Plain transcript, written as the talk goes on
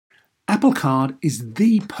Apple Card is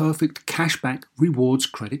the perfect cashback rewards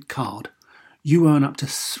credit card. You earn up to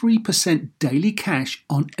 3% daily cash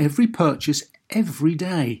on every purchase every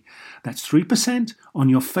day. That's 3% on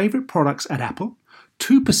your favorite products at Apple,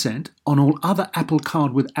 2% on all other Apple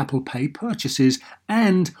Card with Apple Pay purchases,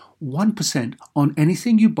 and 1% on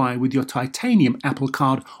anything you buy with your titanium Apple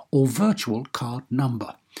Card or virtual card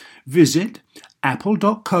number. Visit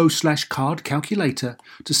apple.co/card calculator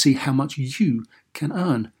to see how much you can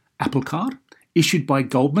earn. Apple Card, issued by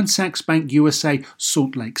Goldman Sachs Bank USA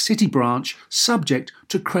Salt Lake City branch, subject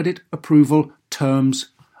to credit approval. Terms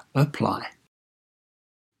apply.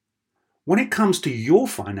 When it comes to your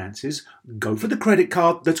finances, go for the credit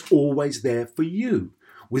card that's always there for you.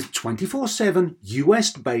 With 24/7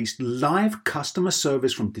 US-based live customer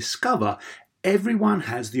service from Discover, everyone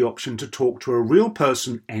has the option to talk to a real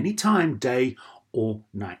person anytime, day or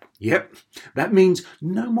night. Yep, that means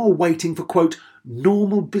no more waiting for, quote,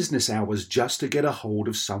 normal business hours just to get a hold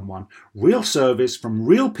of someone. Real service from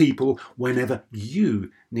real people whenever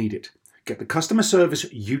you need it. Get the customer service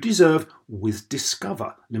you deserve with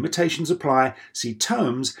Discover. Limitations apply. See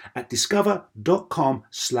terms at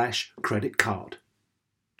discover.com/credit card.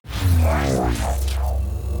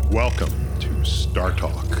 Welcome to Star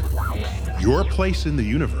Talk, your place in the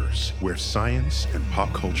universe where science and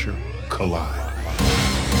pop culture collide.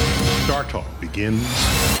 Star Talk begins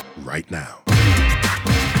right now.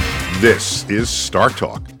 This is Star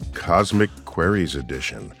Talk, Cosmic Queries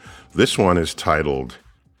Edition. This one is titled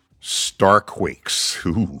Starquakes.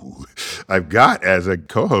 Ooh. I've got as a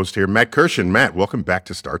co-host here Matt Kirshen. Matt, welcome back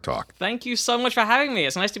to Star Talk. Thank you so much for having me.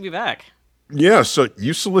 It's nice to be back. Yeah, so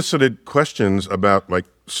you solicited questions about like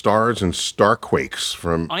stars and starquakes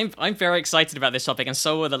from. I'm very excited about this topic, and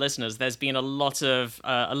so are the listeners. There's been a lot of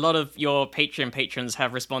your Patreon patrons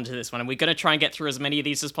have responded to this one, and we're going to try and get through as many of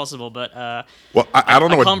these as possible. But well, I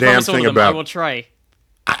don't know a damn thing about. I will try.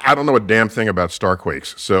 I don't know a damn thing about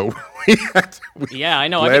starquakes, so yeah, I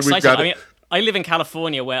know. I'm excited. I mean, I live in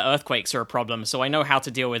California where earthquakes are a problem, so I know how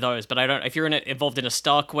to deal with those. But I don't. If you're involved in a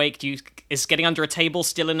starquake, is getting under a table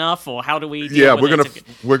still enough, or how do we? Deal with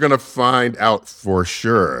we're gonna find out for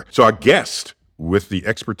sure. So our guest with the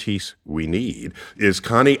expertise we need is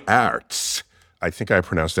Connie Aerts. I think I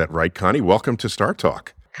pronounced that right, Connie. Welcome to Star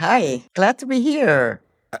Talk. Hi, glad to be here.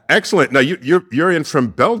 Excellent. Now you're in from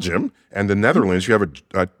Belgium and the Netherlands. You have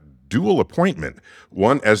a dual appointment.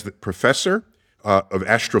 One as the professor of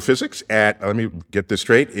astrophysics at, let me get this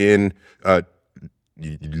straight, in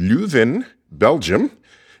Leuven, Belgium,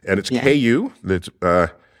 and it's KU. That's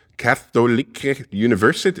Catholic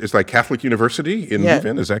University. It's like Catholic University in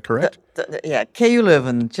Leuven. Is that correct? KU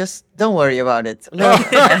Leuven. Just don't worry about it. KU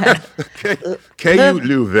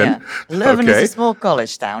Leuven. Yeah. Leuven is a small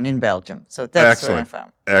college town in Belgium, so that's where I'm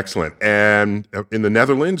from. Excellent. And in the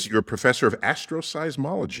Netherlands, you're a professor of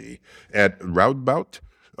astroseismology at Radboud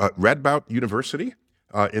University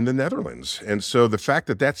in the Netherlands. And so the fact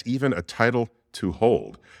that that's even a title to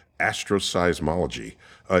hold, astroseismology,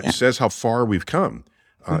 says how far we've come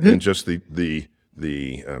in just the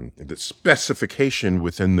specification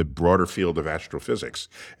within the broader field of astrophysics.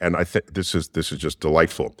 And I think this is just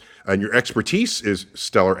delightful. And your expertise is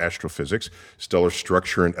stellar astrophysics, stellar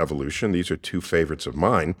structure and evolution. These are two favorites of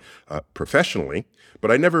mine professionally, but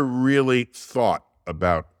I never really thought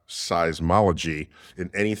about seismology in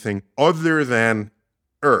anything other than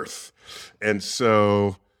Earth. And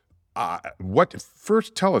so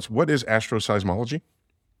first tell us, what is astroseismology?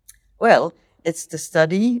 Well, it's the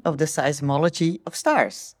study of the seismology of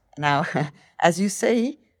stars. Now, as you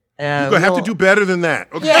say... You're going to have to do better than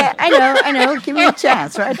that. Okay. Yeah, I know. Give me a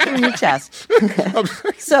chance, right? Give me a chance.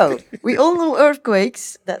 So, we all know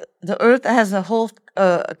earthquakes, that the Earth has a whole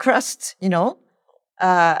crust,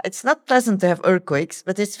 It's not pleasant to have earthquakes,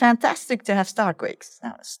 but it's fantastic to have starquakes.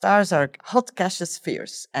 Now, stars are hot gaseous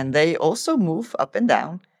spheres, and they also move up and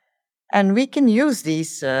down. And we can use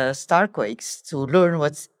these starquakes to learn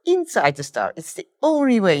what's inside the star. It's the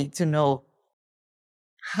only way to know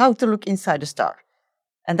how to look inside a star.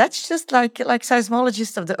 And that's just like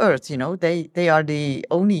seismologists of the Earth, They are the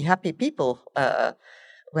only happy people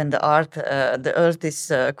when the Earth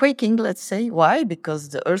is quaking, let's say. Why? Because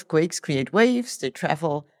the earthquakes create waves. They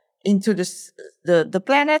travel into the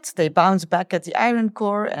planet. They bounce back at the iron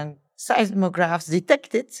core, and seismographs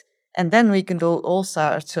detect it. And then we can do all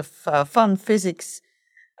sorts of fun physics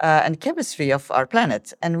and chemistry of our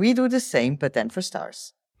planet. And we do the same, but then for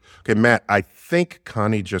stars. Okay, Matt, I think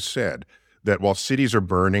Connie just said that while cities are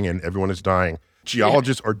burning and everyone is dying,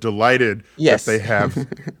 Geologists are delighted that they have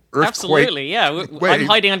earthquake. Absolutely, yeah. I'm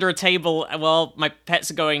hiding under a table while my pets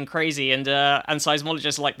are going crazy, and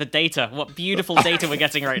seismologists are like, the data. What beautiful data we're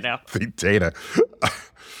getting right now. The data.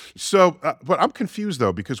 So, but I'm confused,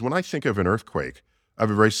 though, because when I think of an earthquake, I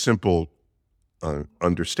have a very simple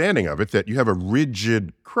understanding of it, that you have a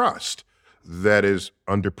rigid crust that is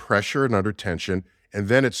under pressure and under tension, and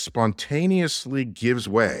then it spontaneously gives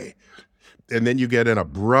way. And then you get an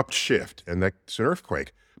abrupt shift, and that's an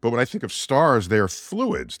earthquake. But when I think of stars, they are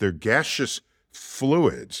fluids. They're gaseous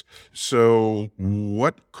fluids. So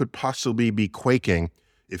what could possibly be quaking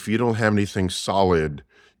if you don't have anything solid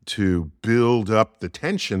to build up the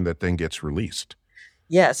tension that then gets released?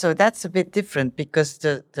 Yeah, so that's a bit different, because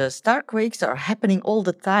the star quakes are happening all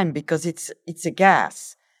the time because it's a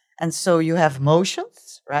gas. And so you have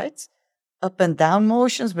motions, right? Up and down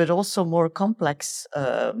motions, but also more complex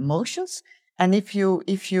motions. And if you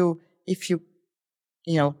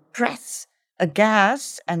press a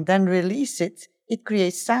gas and then release it, it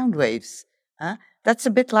creates sound waves. That's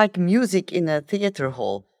a bit like music in a theater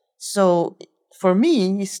hall. So for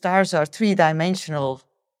me, stars are three-dimensional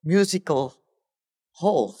musical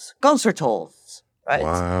halls, concert halls, right?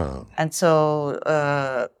 Wow. And so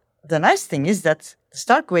the nice thing is that the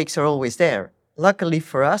star quakes are always there. Luckily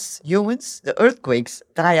for us humans, the earthquakes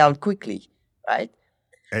die out quickly, right?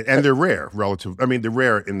 And they're rare relative. I mean, they're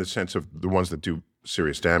rare in the sense of the ones that do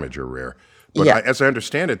serious damage are rare. But as I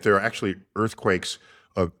understand it, there are actually earthquakes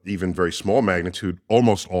of even very small magnitude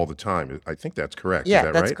almost all the time. I think that's correct. Yeah, is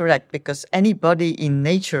that that's right? correct, because any body in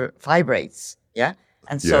nature vibrates. Yeah.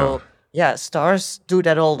 And so, stars do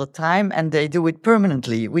that all the time, and they do it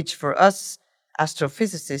permanently, which for us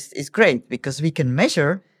astrophysicists is great, because we can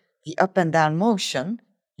measure the up and down motion.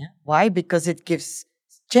 Yeah. Why? Because it gives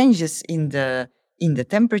changes in the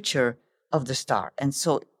temperature of the star. And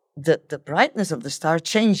so the brightness of the star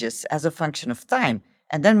changes as a function of time.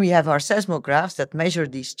 And then we have our seismographs that measure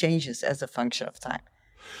these changes as a function of time.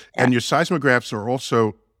 And your seismographs are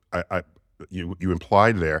also, you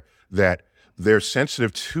implied there, that they're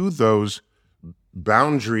sensitive to those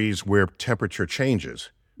boundaries where temperature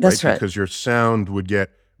changes. That's right. Because your sound would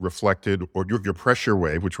get reflected, or your pressure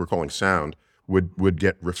wave, which we're calling sound, would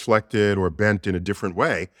get reflected or bent in a different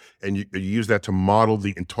way, and you use that to model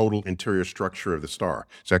the total interior structure of the star.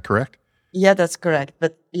 Is that correct? Yeah, that's correct.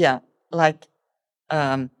 But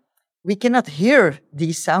we cannot hear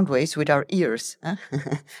these sound waves with our ears.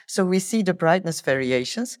 So we see the brightness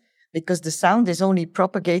variations, because the sound is only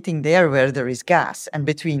propagating there where there is gas. And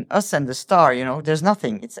between us and the star, there's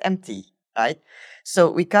nothing. It's empty, right? So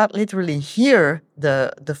we can't literally hear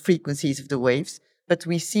the frequencies of the waves, but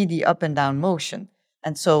we see the up and down motion.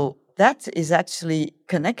 And so that is actually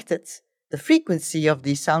connected. The frequency of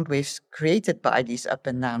these sound waves created by these up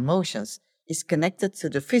and down motions is connected to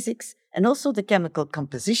the physics and also the chemical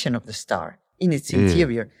composition of the star in its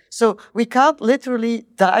interior. So we can't literally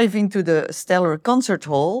dive into the stellar concert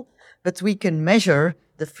hall, but we can measure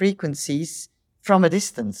the frequencies from a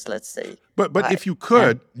distance, let's say. But if you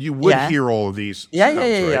could, you would hear all of these sounds,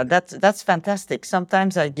 right? That's fantastic.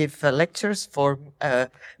 Sometimes I give lectures for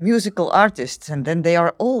musical artists, and then they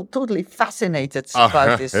are all totally fascinated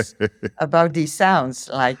about these sounds.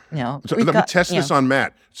 So let me test this on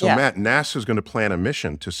Matt. So Matt, NASA's going to plan a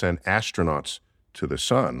mission to send astronauts to the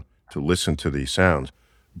sun to listen to these sounds,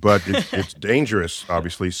 but it's dangerous,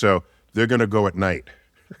 obviously. So they're going to go at night.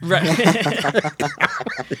 Right.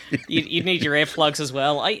 you need your earplugs as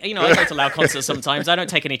well. I go to loud concerts sometimes. I don't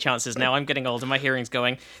take any chances now. I'm getting older. My hearing's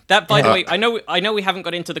going. That, by the way, I know we haven't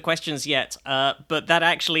got into the questions yet, but that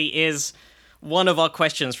actually is one of our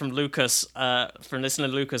questions from Lucas, from listener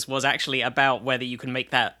Lucas, was actually about whether you can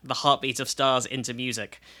make the heartbeat of stars into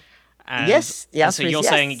music. And, yes. So you're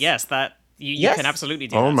saying that you can absolutely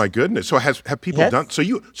do that. Oh my goodness! So have people done? So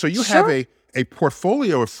you have a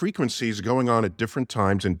portfolio of frequencies going on at different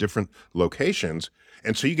times in different locations.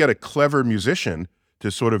 And so you get a clever musician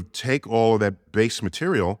to sort of take all of that base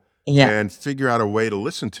material and figure out a way to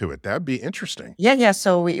listen to it. That'd be interesting. Yeah.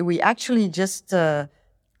 So we actually just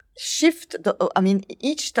shift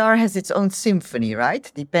each star has its own symphony,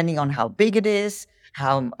 right? Depending on how big it is,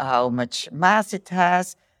 how much mass it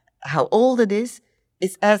has, how old it is,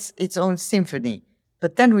 it has its own symphony.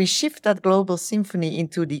 But then we shift that global symphony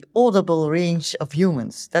into the audible range of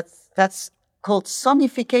humans. That's called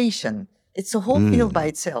sonification. It's a whole field by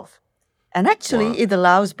itself. And actually, it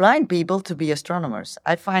allows blind people to be astronomers.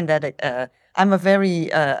 I find that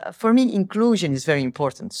for me, inclusion is very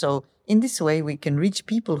important. So in this way, we can reach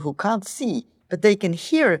people who can't see, but they can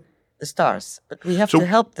hear the stars, but we have to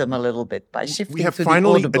help them a little bit by shifting to the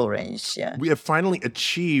audible range. Yeah. We have finally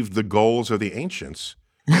achieved the goals of the ancients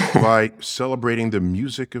by celebrating the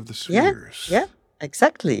music of the spheres. Yeah,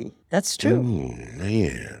 exactly. That's true. Oh,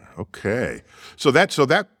 man. Okay. So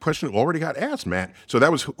that question already got asked, Matt. So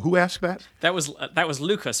that was who asked that? That was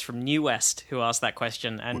Lucas from New West who asked that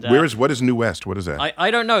question. And what is New West? What is that? I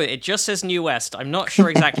don't know. It just says New West. I'm not sure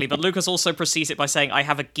exactly, but Lucas also precedes it by saying, I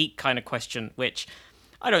have a geek kind of question, which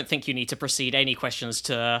I don't think you need to precede any questions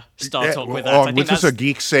to start talk with that. I think this is a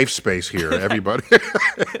geek safe space here, everybody.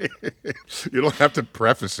 You don't have to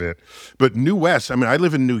preface it. But New West, I mean, I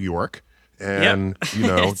live in New York. And,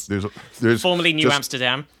 there's formerly New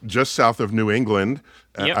Amsterdam. Just south of New England.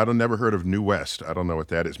 I've never heard of New West. I don't know what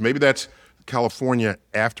that is. Maybe that's California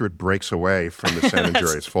after it breaks away from the San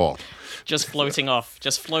Andreas Fault. Just floating off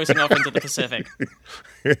into the Pacific.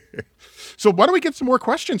 So why don't we get some more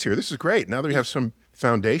questions here? This is great. Now that we have some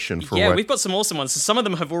foundation for we've got some awesome ones. Some of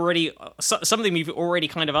them we've already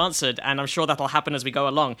kind of answered, and I'm sure that'll happen as we go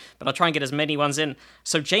along, but I'll try and get as many ones in.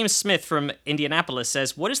 So James Smith from Indianapolis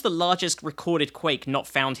says, what is the largest recorded quake not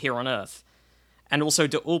found here on Earth? And also,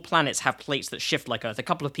 do all planets have plates that shift like Earth? A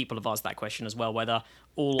couple of people have asked that question as well, whether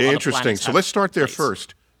all other planets So let's start there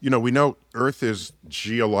first. We know Earth is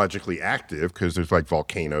geologically active because there's like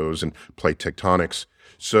volcanoes and plate tectonics.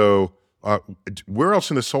 So where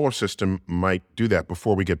else in the solar system might do that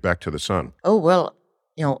before we get back to the sun? Oh, well,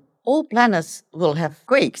 all planets will have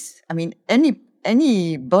quakes. I mean,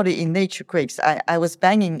 any body in nature quakes. I was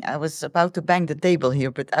about to bang the table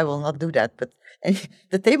here, but I will not do that. But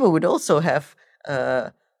the table would also have,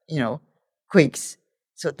 quakes.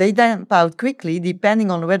 So they damp out quickly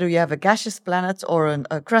depending on whether you have a gaseous planet or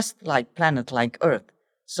a crust-like planet like Earth.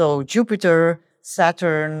 So Jupiter,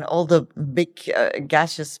 Saturn, all the big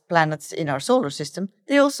gaseous planets in our solar system,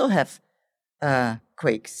 they also have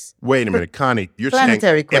quakes. Wait a minute, Connie. You're saying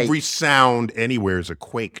every sound anywhere is a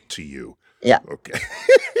quake to you. Yeah. Okay.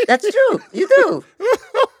 That's true. You do.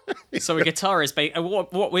 So a guitar is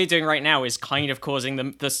what we're doing right now is kind of causing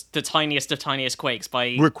the tiniest of tiniest quakes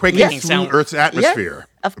by we're quaking through Earth's atmosphere.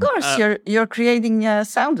 Yeah, of course, you're creating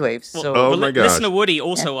sound waves. So. My gosh. Listener Woody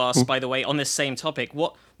also asked, by the way, on this same topic,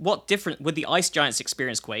 what different would the ice giants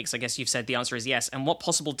experience quakes? I guess you've said the answer is yes. And what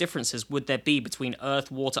possible differences would there be between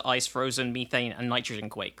Earth, water, ice, frozen, methane, and nitrogen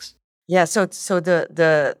quakes? Yeah. So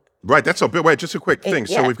the right. That's a bit. Wait, just a quick thing.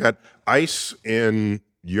 Yeah. So we've got ice in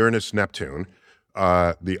Uranus, Neptune.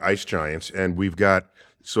 The ice giants, and we've got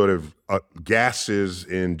sort of gases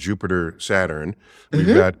in Jupiter, Saturn.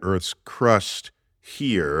 We've got Earth's crust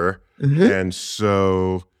here, and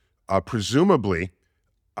so presumably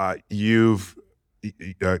Connie,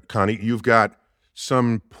 you've got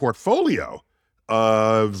some portfolio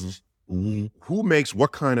of who makes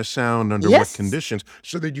what kind of sound under what conditions,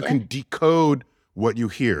 so that you can decode what you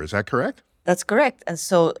hear. Is that correct? That's correct. And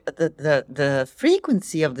so the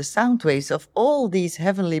frequency of the sound waves of all these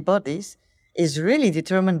heavenly bodies is really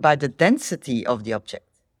determined by the density of the object,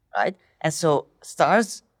 right? And so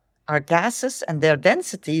stars are gases, and their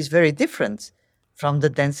density is very different from the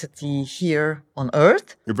density here on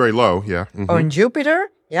Earth. You're very low, yeah. Or in Jupiter,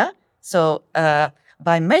 yeah. So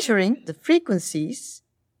by measuring the frequencies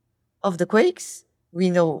of the quakes, we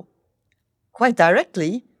know quite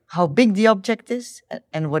directly how big the object is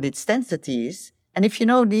and what its density is. And if you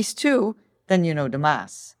know these two, then you know the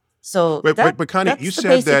mass. So but Connie, that's you the said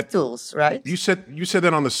basic that tools, right? You said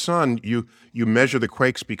that on the sun, you measure the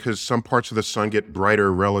quakes because some parts of the sun get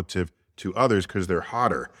brighter relative to others because they're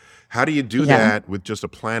hotter. How do you do that with just a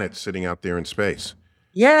planet sitting out there in space?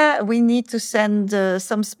 Yeah, we need to send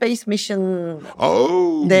some space mission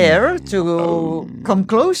there to come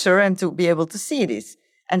closer and to be able to see this.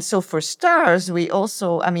 And so for stars, we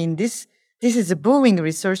also, this is a booming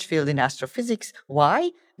research field in astrophysics.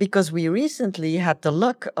 Why? Because we recently had the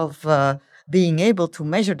luck of being able to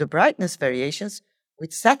measure the brightness variations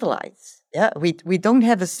with satellites. Yeah, we don't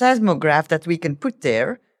have a seismograph that we can put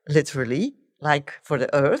there, literally, like for the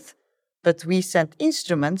Earth, but we sent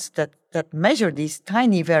instruments that measure these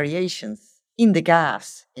tiny variations in the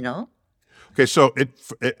gas, Okay, so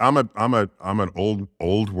I'm an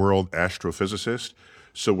old world astrophysicist.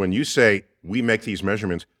 So when you say we make these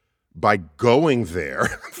measurements by going there,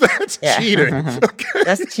 that's cheating. Okay?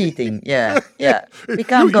 That's cheating. Yeah. We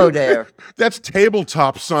can't go there. That's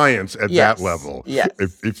tabletop science at that level. Yes.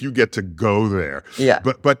 If you get to go there. Yeah.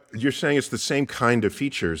 But you're saying it's the same kind of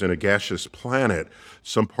features in a gaseous planet.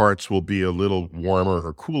 Some parts will be a little warmer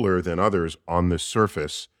or cooler than others on the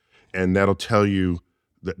surface, and that'll tell you.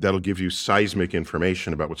 That'll give you seismic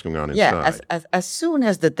information about what's going on inside. Yeah, as soon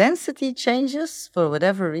as the density changes for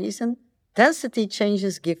whatever reason, density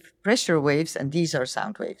changes give pressure waves, and these are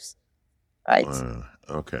sound waves, right?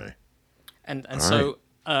 Okay. And so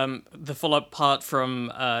the follow-up part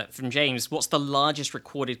from James, what's the largest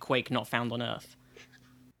recorded quake not found on Earth?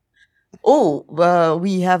 Oh, well,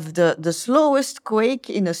 we have the slowest quake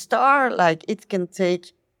in a star. Like it can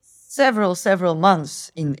take several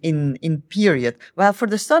months in period. Well, for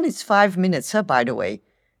the sun, it's 5 minutes, by the way.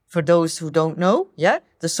 For those who don't know, yeah,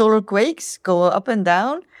 the solar quakes go up and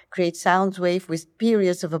down, create sound wave with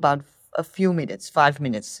periods of about a few minutes, 5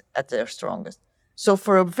 minutes at their strongest. So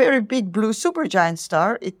for a very big blue supergiant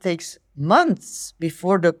star, it takes months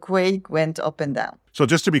before the quake went up and down. So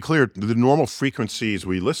just to be clear, the normal frequencies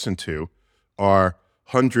we listen to are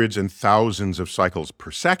hundreds and thousands of cycles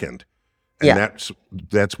per second. And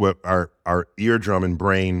that's what our eardrum and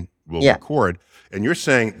brain will record. And you're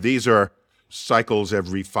saying these are cycles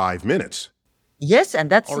every 5 minutes. Yes, and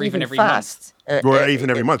that's or even every fast. Or even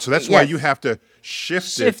every month. So that's why you have to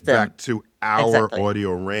shift it back to our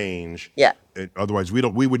audio range. Yeah. Otherwise,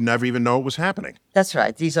 we would never even know it was happening. That's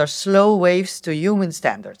right. These are slow waves to human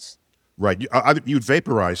standards. Right. You'd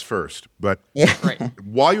vaporize first, but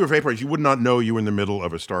while you were vaporized, you would not know you were in the middle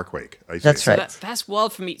of a starquake. That's right. That's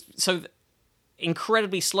wild for me. So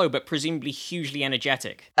incredibly slow, but presumably hugely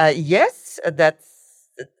energetic. Yes,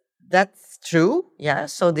 that's true. Yeah.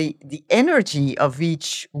 So the energy of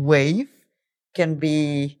each wave can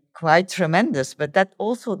be quite tremendous, but that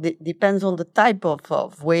also depends on the type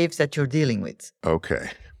of waves that you're dealing with.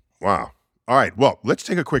 Okay. Wow. All right. Well, let's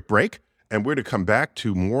take a quick break, and we're to come back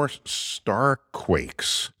to more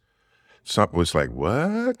starquakes. Something was like,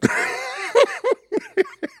 what?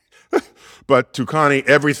 But to Connie,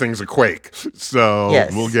 everything's a quake. So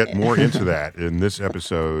we'll get more into that in this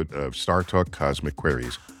episode of Star Talk Cosmic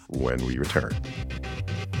Queries when we return.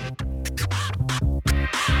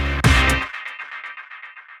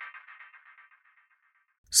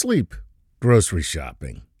 Sleep, grocery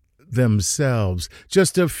shopping, themselves,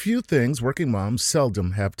 just a few things working moms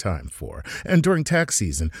seldom have time for. And during tax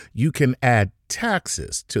season, you can add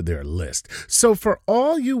taxes to their list. So for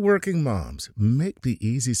all you working moms, make the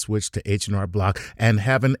easy switch to H&R Block and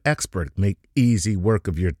have an expert make easy work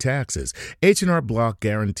of your taxes. H&R Block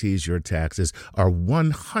guarantees your taxes are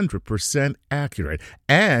 100% accurate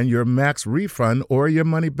and your max refund or your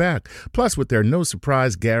money back. Plus, with their no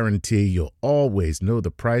surprise guarantee, you'll always know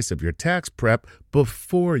the price of your tax prep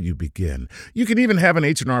before you begin. You can even have an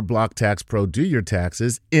H&R Block Tax Pro do your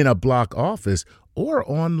taxes in a Block office or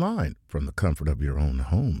online from the comfort of your own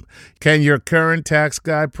home. Can your current tax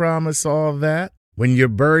guy promise all that? When you're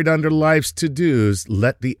buried under life's to-dos,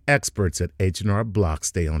 let the experts at H&R Block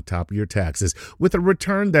stay on top of your taxes with a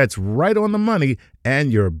return that's right on the money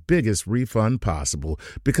and your biggest refund possible.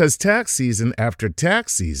 Because tax season after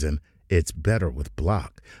tax season, it's better with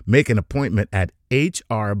Block. Make an appointment at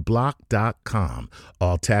hrblock.com.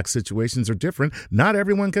 All tax situations are different. Not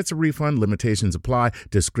everyone gets a refund. Limitations apply.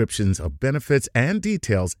 Descriptions of benefits and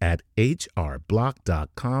details at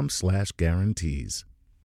hrblock.com/guarantees.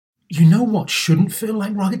 You know what shouldn't feel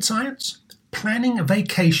like rocket science? Planning a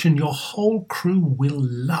vacation your whole crew will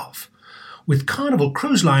love. With Carnival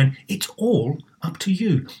Cruise Line, it's all up to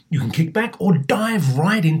you. You can kick back or dive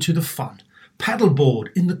right into the fun. Paddleboard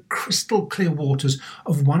in the crystal clear waters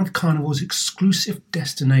of one of Carnival's exclusive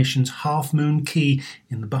destinations, Half Moon Cay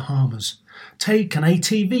in the Bahamas. Take an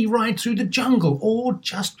ATV ride through the jungle or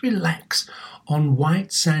just relax on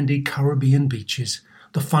white sandy Caribbean beaches.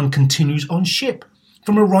 The fun continues on ship,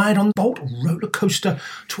 from a ride on Bolt roller coaster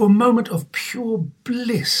to a moment of pure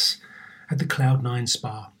bliss at the Cloud9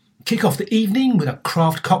 Spa. Kick off the evening with a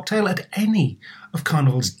craft cocktail at any of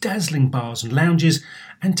Carnival's dazzling bars and lounges,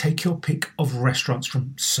 and take your pick of restaurants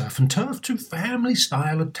from surf and turf to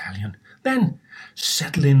family-style Italian. Then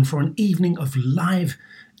settle in for an evening of live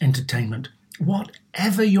entertainment.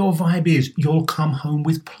 Whatever your vibe is, you'll come home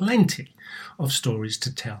with plenty of stories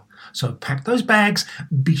to tell. So pack those bags,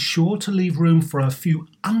 be sure to leave room for a few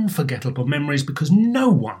unforgettable memories, because no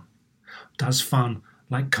one does fun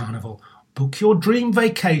like Carnival. Book your dream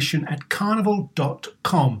vacation at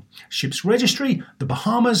carnival.com. Ships registry, the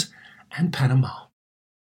Bahamas and Panama.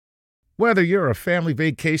 Whether you're a family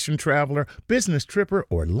vacation traveler, business tripper,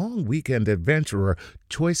 or long weekend adventurer,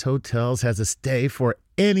 Choice Hotels has a stay for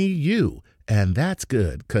any you. And that's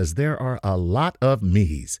good, because there are a lot of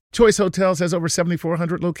me's. Choice Hotels has over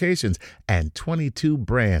 7,400 locations and 22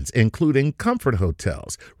 brands, including Comfort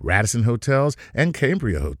Hotels, Radisson Hotels, and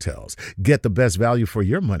Cambria Hotels. Get the best value for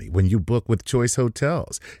your money when you book with Choice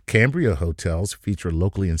Hotels. Cambria Hotels feature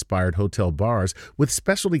locally inspired hotel bars with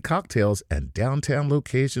specialty cocktails and downtown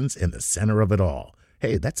locations in the center of it all.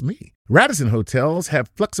 Hey, that's me. Radisson Hotels have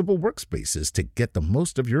flexible workspaces to get the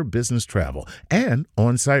most of your business travel and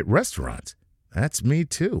on-site restaurants. That's me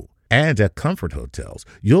too. And at Comfort Hotels,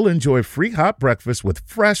 you'll enjoy free hot breakfast with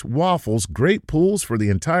fresh waffles, great pools for the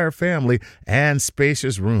entire family, and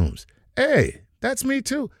spacious rooms. Hey, that's me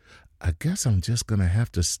too. I guess I'm just going to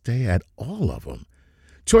have to stay at all of them.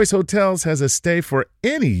 Choice Hotels has a stay for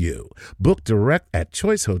any you. Book direct at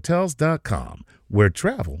choicehotels.com, where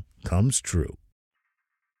travel comes true.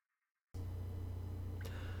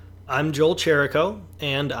 I'm Joel Cherico,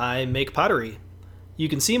 and I make pottery. You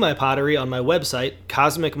can see my pottery on my website,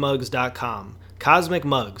 cosmicmugs.com. Cosmic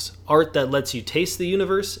Mugs, art that lets you taste the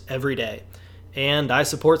universe every day. And I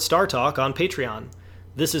support Star Talk on Patreon.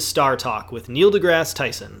 This is Star Talk with Neil deGrasse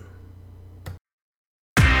Tyson.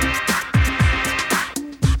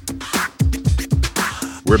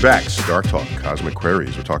 We're back, Star Talk, Cosmic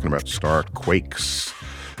Queries. We're talking about star quakes.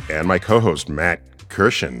 And my co-host, Matt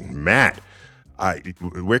Kirshen. Matt,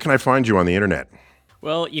 where can I find you on the internet?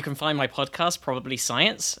 Well, you can find my podcast, Probably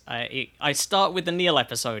Science. I start with the Neil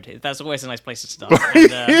episode. That's always a nice place to start.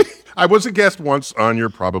 And, I was a guest once on your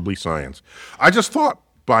Probably Science. I just thought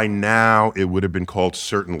by now it would have been called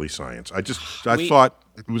Certainly Science. I thought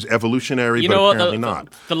it was evolutionary, but apparently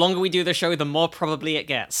not. The longer we do the show, the more probably it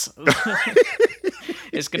gets.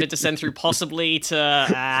 It's going to descend through possibly to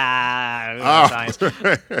science.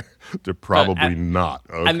 To probably not.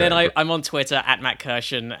 Okay. And then I'm on Twitter at Matt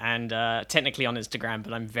Kirshen and technically on Instagram,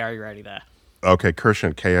 but I'm very rarely there. Okay,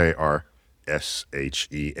 Kirshen, Kirshen.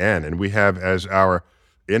 And we have as our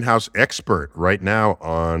in-house expert right now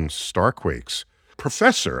on starquakes,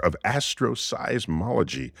 professor of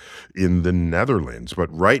astroseismology in the Netherlands.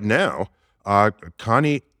 But right now,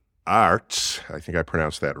 Connie Aerts, I think I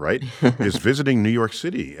pronounced that right, is visiting New York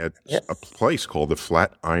City at a place called the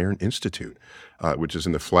Flatiron Institute, which is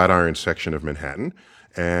in the Flatiron section of Manhattan.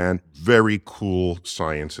 And very cool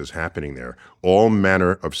science is happening there. All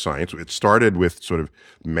manner of science. It started with sort of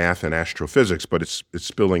math and astrophysics, but it's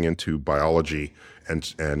spilling into biology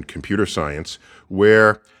and computer science,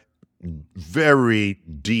 where very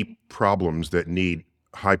deep problems that need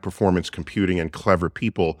high-performance computing and clever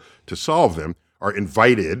people to solve them are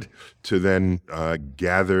invited to then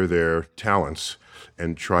gather their talents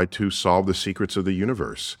and try to solve the secrets of the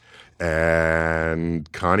universe.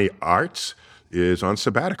 And Connie Aerts is on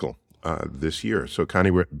sabbatical this year. So Connie,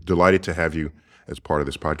 we're delighted to have you as part of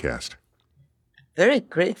this podcast. Very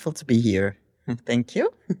grateful to be here. Thank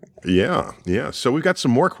you. Yeah. So we've got some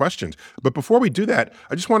more questions. But before we do that,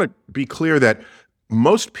 I just want to be clear that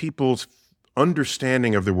most people's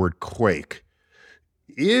understanding of the word quake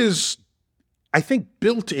is, I think,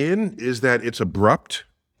 built in is that it's abrupt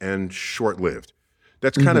and short-lived.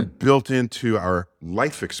 That's kind of built into our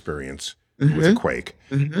life experience with a quake.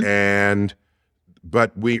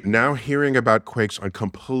 But we now hearing about quakes on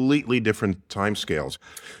completely different timescales.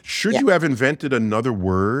 Should you have invented another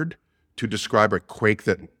word to describe a quake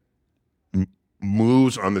that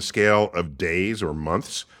moves on the scale of days or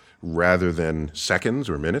months rather than seconds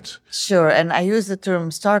or minutes? Sure, and I use the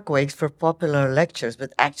term starquakes for popular lectures,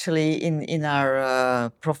 but actually in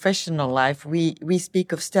our professional life, we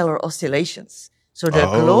speak of stellar oscillations. So they're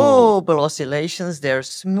global oscillations, they're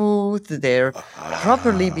smooth, they're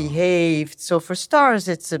properly behaved. So for stars,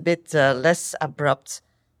 it's a bit less abrupt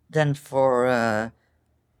than for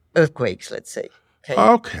earthquakes, let's say.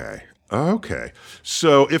 Okay.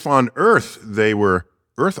 So if on Earth they were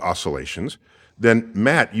Earth oscillations, then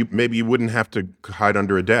Matt, maybe you wouldn't have to hide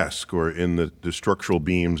under a desk or in the structural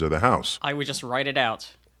beams of the house. I would just write it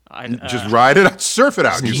out. Just ride it out, surf it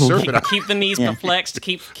out. Keep the knees perplexed,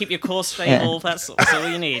 keep your core stable. That's all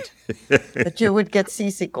you need. But you would get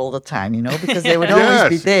seasick all the time, because they would always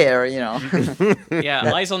be there,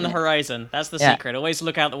 Yeah, eyes on the horizon. That's the secret. Always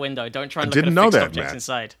look out the window. Don't try and look at fixed objects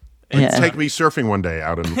inside. Take me surfing one day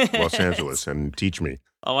out in Los Angeles and teach me.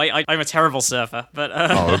 Oh, I'm a terrible surfer, but...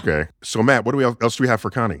 okay. So, Matt, what else do we have for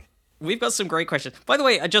Connie? We've got some great questions. By the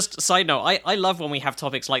way, just a side note, I love when we have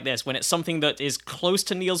topics like this, when it's something that is close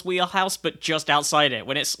to Neil's wheelhouse, but just outside it.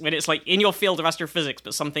 When it's like in your field of astrophysics,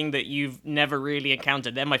 but something that you've never really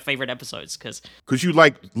encountered. They're my favorite episodes, because you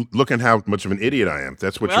like looking how much of an idiot I am.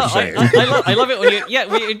 That's what you're saying. I love it when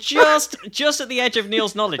you're just at the edge of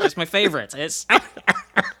Neil's knowledge. It's my favorite. It's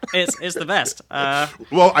the best.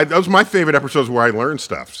 Well, those are my favorite episodes where I learn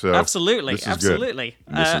stuff. So absolutely. This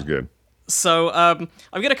is good. So I'm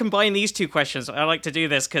going to combine these two questions. I like to do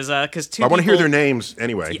this because two. I want to hear their names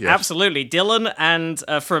anyway. Yes. Absolutely, Dylan and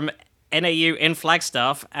from NAU in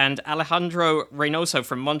Flagstaff and Alejandro Reynoso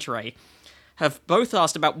from Monterey have both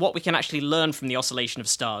asked about what we can actually learn from the oscillation of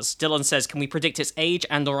stars. Dylan says, "Can we predict its age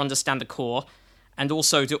and/or understand the core?" And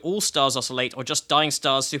also, do all stars oscillate, or just dying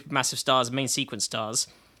stars, supermassive stars, main sequence stars?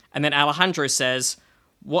 And then Alejandro says,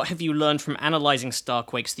 what have you learned from analyzing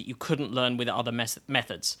starquakes that you couldn't learn with other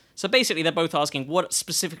methods? So basically, they're both asking, what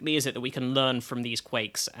specifically is it that we can learn from these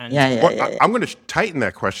quakes? And I'm going to tighten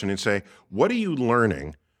that question and say, what are you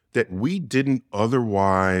learning that we didn't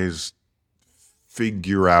otherwise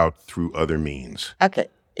figure out through other means? Okay.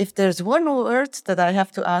 If there's one word that I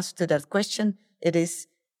have to ask to that question, it is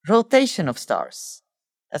rotation of stars.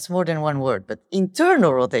 That's more than one word, but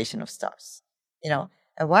internal rotation of stars.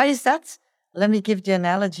 And why is that? Let me give the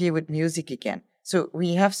analogy with music again. So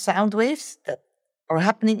we have sound waves that are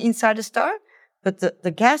happening inside a star, but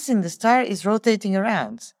the gas in the star is rotating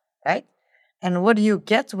around, right? And what do you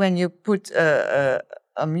get when you put a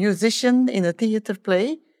musician in a theater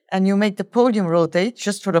play and you make the podium rotate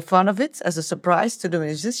just for the fun of it as a surprise to the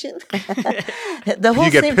musician?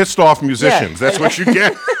 You get pissed off musicians. Yeah. That's what you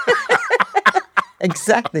get.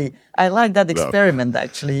 Exactly. I like that experiment,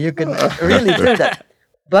 actually. You can really do that.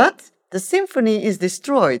 But the symphony is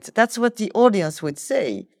destroyed. That's what the audience would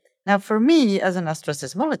say. Now, for me, as an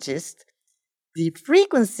astroseismologist, the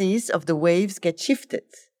frequencies of the waves get shifted,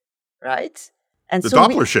 right? And the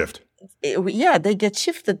Doppler shift. Yeah, they get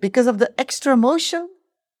shifted because of the extra motion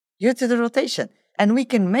due to the rotation. And we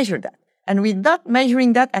can measure that. And we're not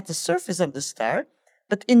measuring that at the surface of the star,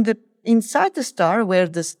 but inside the star where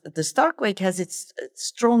the starquake has its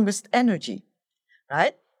strongest energy,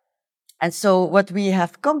 right? And so what we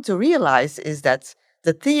have come to realize is that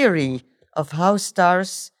the theory of how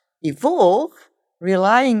stars evolve,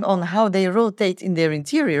 relying on how they rotate in their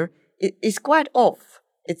interior, is quite off.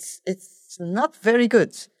 It's not very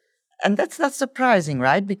good. And that's not surprising,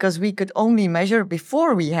 right? Because we could only measure,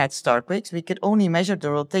 before we had starquakes, we could only measure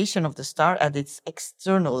the rotation of the star at its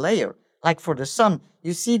external layer. Like for the sun,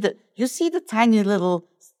 you see the tiny little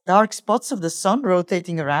dark spots of the sun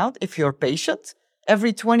rotating around. If you're patient,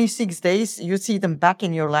 every 26 days, you see them back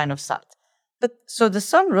in your line of sight. But so the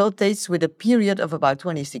sun rotates with a period of about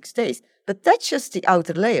 26 days. But that's just the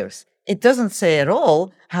outer layers. It doesn't say at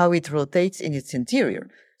all how it rotates in its interior.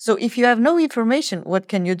 So if you have no information, what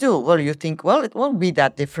can you do? Well, you think, it won't be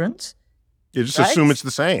that different. You just assume it's the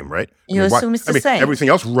same, right? Assume it's the same. Everything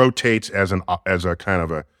else rotates as a kind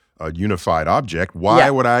of a unified object. Why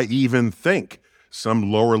would I even think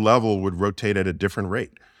some lower level would rotate at a different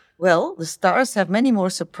rate? Well, the stars have many more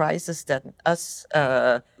surprises than us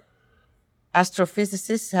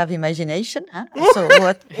astrophysicists have imagination. Huh? So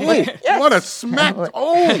what? What a smack!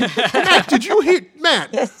 Matt, did you hear Matt?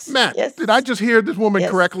 Yes, Matt, yes. did I just hear this woman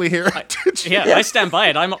correctly here? I stand by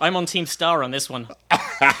it. I'm on Team Star on this one.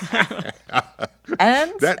 That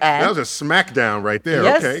was a smackdown right there.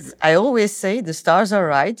 Yes, okay. I always say the stars are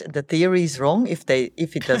right. The theory is wrong if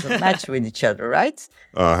it doesn't match with each other, right?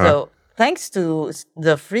 So thanks to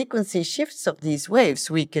the frequency shifts of these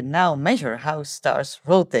waves, we can now measure how stars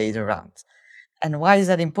rotate around. And why is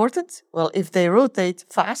that important? Well, if they rotate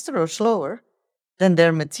faster or slower, then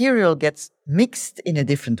their material gets mixed in a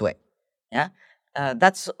different way. Yeah,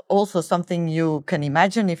 that's also something you can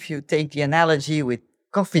imagine if you take the analogy with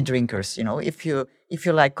coffee drinkers. If you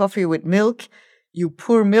like coffee with milk, you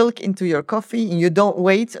pour milk into your coffee and you don't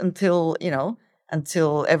wait until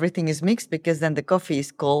everything is mixed, because then the coffee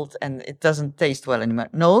is cold and it doesn't taste well anymore.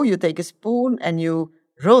 No, you take a spoon and you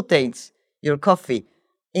rotate your coffee.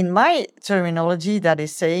 In my terminology, that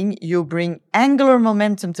is saying you bring angular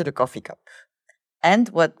momentum to the coffee cup. And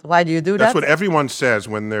why do you do that? That's what everyone says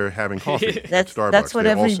when they're having coffee at Starbucks. That's what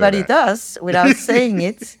everybody does without saying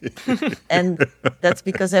it. And that's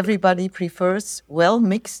because everybody prefers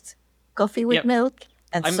well-mixed coffee with milk.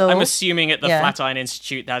 And I'm assuming at the Flatiron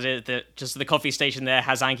Institute that just the coffee station there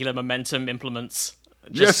has angular momentum implements.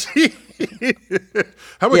 Yes.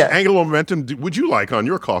 How much angular momentum would you like on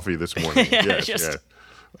your coffee this morning?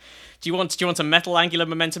 Do you want a metal angular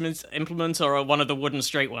momentum implement or one of the wooden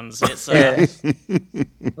straight ones? It's,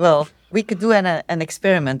 Well, we could do an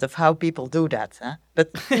experiment of how people do that. Huh?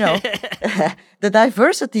 But, the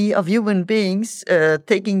diversity of human beings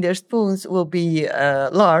taking their spoons will be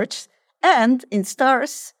large. And in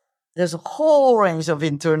stars, there's a whole range of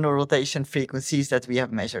internal rotation frequencies that we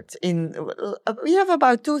have measured. We have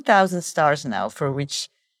about 2,000 stars now for which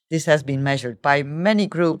this has been measured by many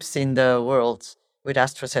groups in the world with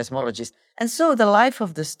astroseismologists. And so the life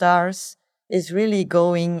of the stars is really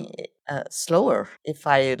going slower if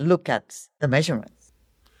I look at the measurements.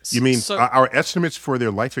 You mean our estimates for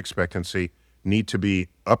their life expectancy need to be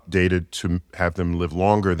updated to have them live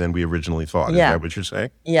longer than we originally thought? Yeah. Is that what you're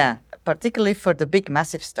saying? Yeah, particularly for the big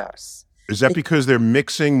massive stars. Is that because they're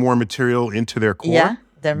mixing more material into their core? Yeah,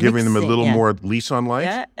 giving them a little more lease on life.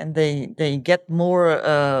 Yeah, and they get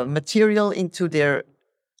more material into their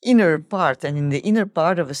inner part, and in the inner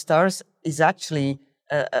part of the stars is actually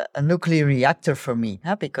a nuclear reactor for me,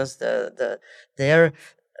 because the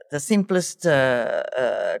simplest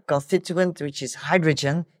constituent, which is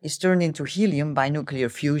hydrogen, is turned into helium by nuclear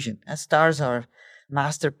fusion. Stars are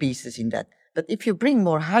masterpieces in that. But if you bring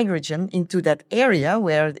more hydrogen into that area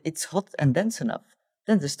where it's hot and dense enough,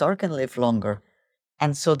 then the star can live longer.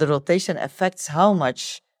 And so the rotation affects how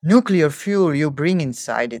much nuclear fuel you bring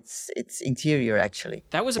inside its interior, actually.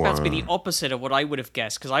 That was about to be the opposite of what I would have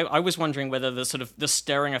guessed, because I was wondering whether the sort of the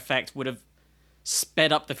stirring effect would have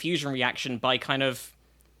sped up the fusion reaction by kind of,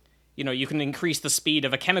 you can increase the speed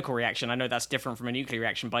of a chemical reaction. I know that's different from a nuclear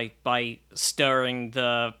reaction by stirring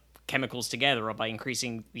the chemicals together or by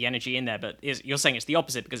increasing the energy in there. But you're saying it's the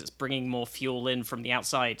opposite because it's bringing more fuel in from the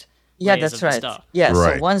outside. Yeah, that's right. Yeah,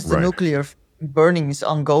 right, so once the nuclear burning is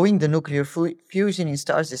ongoing, the nuclear fusion in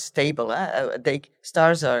stars is stable.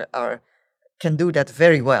 Stars can do that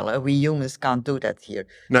very well. We humans can't do that here.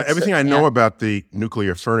 Now, everything I know about the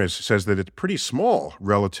nuclear furnace says that it's pretty small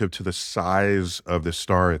relative to the size of the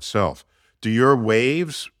star itself. Do your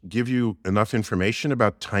waves give you enough information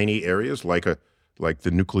about tiny areas like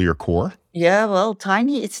the nuclear core? Yeah, well,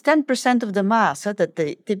 tiny. It's 10% of the mass that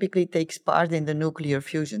they typically takes part in the nuclear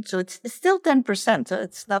fusion. So it's still 10%.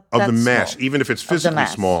 It's not of that the mass, small. even if it's physically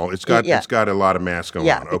small. It's got a lot of mass going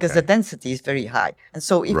on. Yeah, because the density is very high. And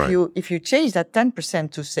so if you change that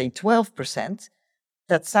 10% to say 12%,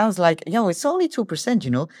 that sounds like it's only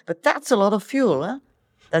 2%, but that's a lot of fuel.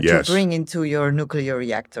 That you bring into your nuclear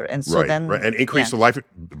reactor. And so then... and increase the life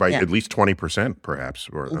by at least 20%, perhaps.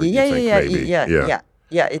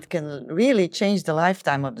 Yeah, it can really change the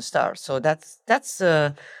lifetime of the star. So that's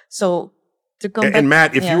so to come back... And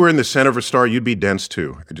Matt, if you were in the center of a star, you'd be dense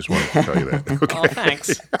too. I just wanted to tell you that. Okay. Oh,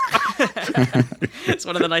 thanks. It's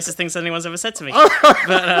one of the nicest things anyone's ever said to me.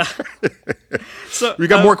 So we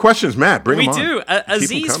got more questions, Matt. Bring them on. We do.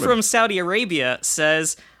 Aziz from Saudi Arabia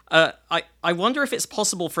says... I wonder if it's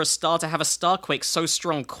possible for a star to have a starquake so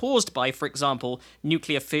strong caused by, for example,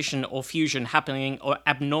 nuclear fission or fusion happening or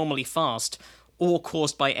abnormally fast, or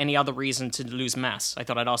caused by any other reason to lose mass. I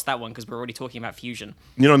thought I'd ask that one because we're already talking about fusion.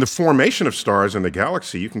 In the formation of stars in the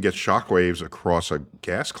galaxy, you can get shock waves across a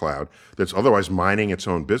gas cloud that's otherwise minding its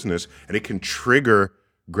own business, and it can trigger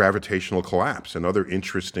gravitational collapse and other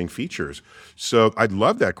interesting features. So I'd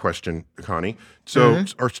love that question, Connie. So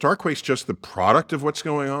are starquakes just the product of what's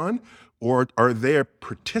going on, or are they a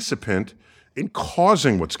participant in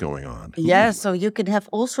causing what's going on? Yeah, so you can have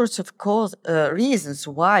all sorts of reasons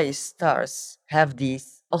why stars have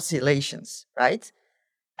these oscillations, right?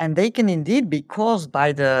 And they can indeed be caused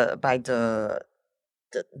by the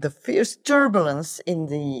fierce turbulence in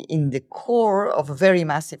the core of a very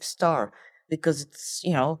massive star. Because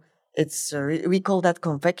we call that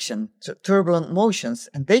convection, turbulent motions,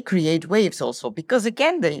 and they create waves also. Because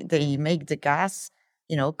again, they make the gas,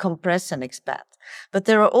 compress and expand. But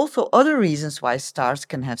there are also other reasons why stars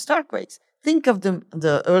can have starquakes. Think of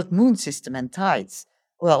the Earth-Moon system and tides.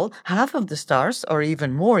 Well, half of the stars, or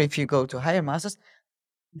even more if you go to higher masses,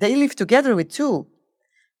 they live together with two.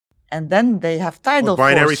 And then they have tidal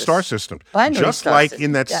binary forces. Star system. Just like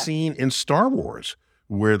in that scene in Star Wars,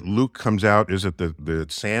 where Luke comes out, is it the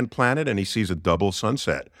sand planet, and he sees a double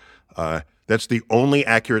sunset. That's the only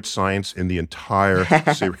accurate science in the entire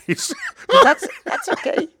series. That's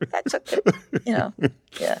okay. That's okay. Yeah.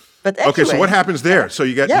 But anyway, okay, so what happens there? So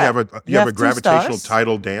you have a gravitational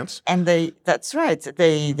tidal dance, and that's right.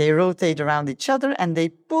 They rotate around each other and they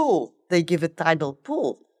pull. They give a tidal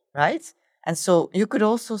pull, right? And so you could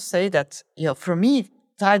also say that for me,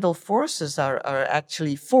 tidal forces are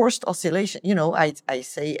actually forced oscillation. I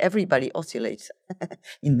say everybody oscillates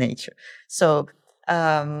in nature. So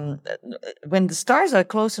when the stars are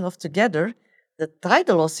close enough together, the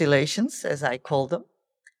tidal oscillations, as I call them,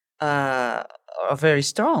 are very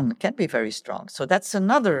strong, can be very strong. So that's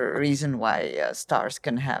another reason why stars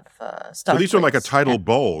can have starquakes. So these are like a tidal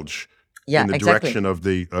bulge in the direction of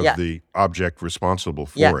the object responsible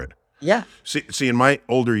for it. Yeah. See, in my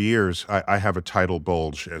older years, I have a tidal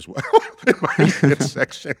bulge as well in my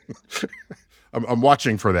midsection. I'm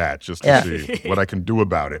watching for that just to see what I can do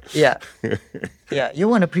about it. Yeah. Yeah. You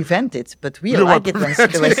want to prevent it, but we like it when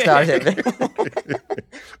it started.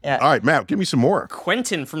 Yeah. All right, Matt, give me some more.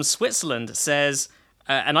 Quentin from Switzerland says,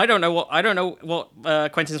 and I don't know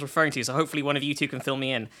what Quentin's referring to, so hopefully one of you two can fill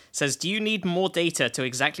me in. Says, do you need more data to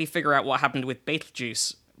exactly figure out what happened with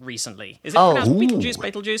Betelgeuse? recently. Is it pronounced Betelgeuse?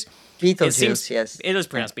 Betelgeuse, yes. It is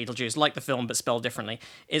pronounced Betelgeuse, like the film, but spelled differently.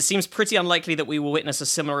 It seems pretty unlikely that we will witness a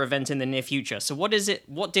similar event in the near future. So what is it?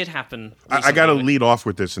 What did happen? I got to lead off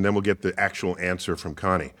with this, and then we'll get the actual answer from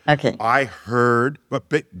Connie. Okay. I heard, but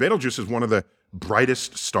Betelgeuse is one of the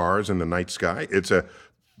brightest stars in the night sky. It's a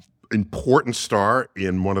important star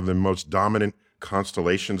in one of the most dominant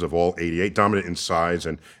constellations of all 88, dominant in size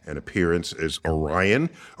and appearance, is Orion.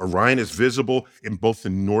 Orion is visible in both the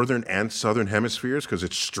northern and southern hemispheres because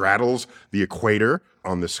it straddles the equator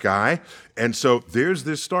on the sky. And so there's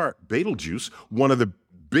this star, Betelgeuse, one of the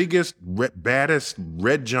biggest, baddest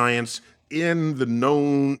red giants in the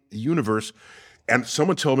known universe. And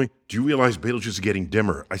someone told me, do you realize Betelgeuse is getting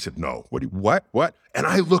dimmer? I said, no. What? And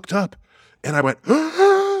I looked up and I went,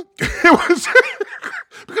 it was...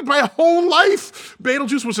 Because my whole life,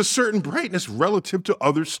 Betelgeuse was a certain brightness relative to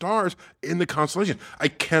other stars in the constellation. I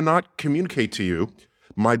cannot communicate to you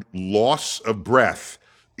my loss of breath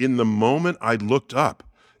in the moment I looked up.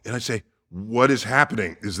 And I say, what is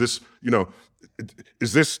happening? Is this,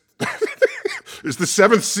 is the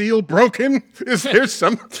seventh seal broken? Is this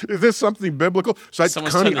something biblical? So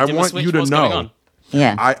Connie, I want you to know.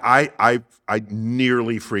 Yeah. I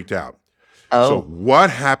nearly freaked out. Oh. So what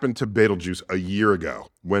happened to Betelgeuse a year ago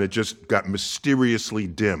when it just got mysteriously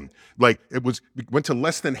dim? Like it went to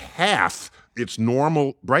less than half its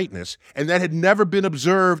normal brightness, and that had never been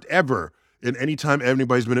observed ever in any time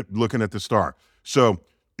anybody's been looking at the star. So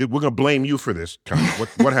we're going to blame you for this, Connie.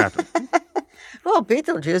 What happened? Well,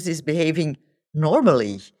 Betelgeuse is behaving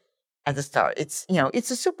normally at the star. It's a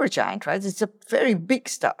supergiant, right? It's a very big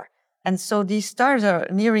star. And so these stars are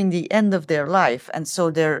nearing the end of their life, and so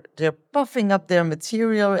they're puffing up their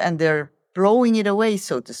material and they're blowing it away,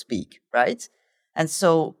 so to speak, right? And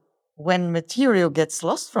so when material gets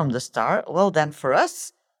lost from the star, well, then for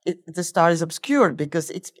us, the star is obscured because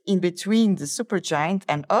it's in between the supergiant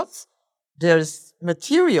and us. There's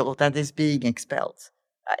material that is being expelled.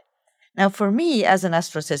 Right? Now, for me, as an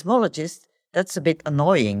astroseismologist, that's a bit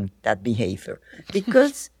annoying, that behavior,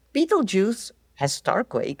 because Betelgeuse has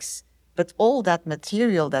starquakes, but all that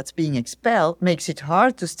material that's being expelled makes it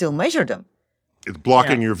hard to still measure them. It's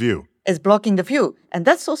blocking your view. It's blocking the view. And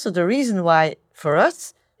that's also the reason why, for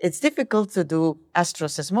us, it's difficult to do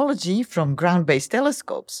astroseismology from ground-based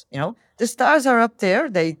telescopes. The stars are up there.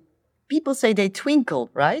 People say they twinkle,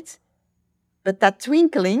 right? But that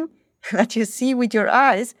twinkling that you see with your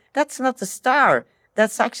eyes, that's not a star.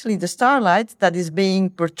 That's actually the starlight that is being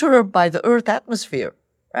perturbed by the Earth atmosphere,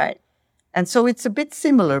 right? And so it's a bit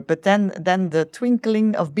similar, but then the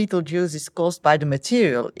twinkling of Betelgeuse is caused by the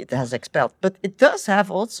material it has expelled. But it does have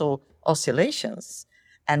also oscillations.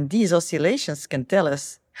 And these oscillations can tell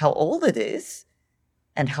us how old it is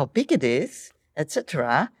and how big it is,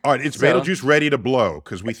 etc. All right, it's Betelgeuse ready to blow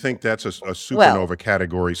because we think that's a supernova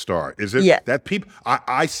category star. Is it that people?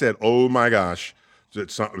 I said, oh my gosh,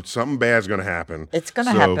 something bad's going to happen. It's going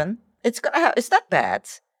to happen. It's going to happen. It's not bad.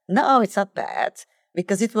 No, it's not bad.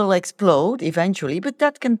 Because it will explode eventually, but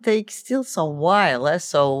that can take still some while.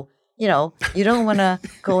 So, you don't want to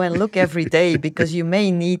go and look every day because you may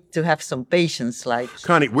need to have some patience.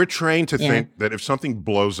 Connie, we're trained to think that if something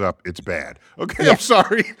blows up, it's bad. Okay, I'm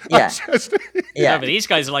sorry. Yeah. No, but these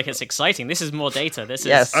guys are like, it's exciting. This is more data.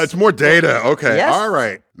 It's more data. Okay, yes. All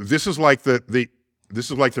right. This is like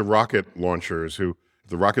the rocket launchers who.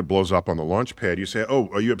 The rocket blows up on the launch pad. You say, oh,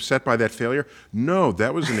 are you upset by that failure? No,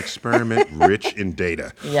 that was an experiment rich in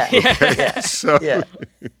data. Yeah. Okay?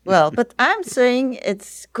 Well, but I'm saying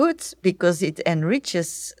it's good because it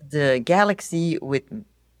enriches the galaxy with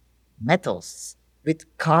metals, with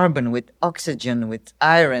carbon, with oxygen, with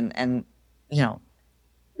iron. And,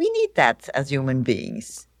 we need that as human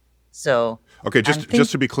beings. So. Okay,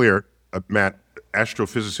 just to be clear, Matt,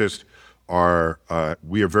 astrophysicists,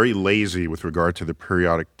 we are very lazy with regard to the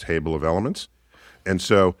periodic table of elements. And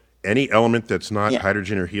so any element that's not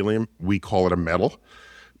hydrogen or helium, we call it a metal.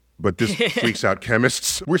 But this freaks out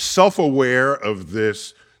chemists. We're self-aware of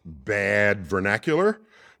this bad vernacular.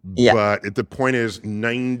 Yeah. But the point is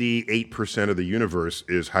 98% of the universe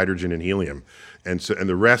is hydrogen and helium. And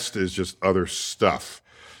the rest is just other stuff.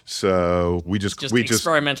 So we just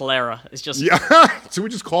experimental error. It's just So we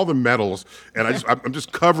just call them metals, and I'm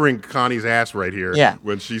just covering Connie's ass right here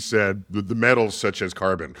when she said the metals such as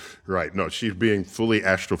carbon. Right? No, she's being fully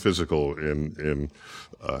astrophysical in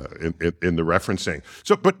the referencing.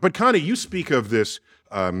 So, but Connie, you speak of this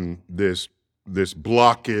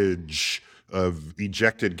blockage of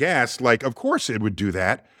ejected gas. Like, of course it would do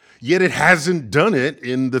that. Yet it hasn't done it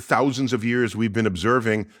in the thousands of years we've been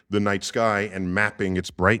observing the night sky and mapping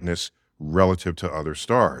its brightness relative to other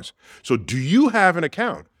stars. So do you have an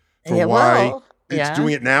account for why it's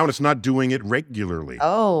doing it now and it's not doing it regularly.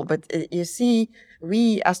 Oh, but you see,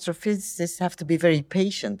 we astrophysicists have to be very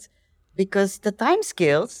patient because the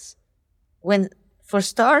timescales, for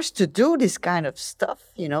stars to do this kind of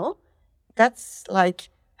stuff, that's like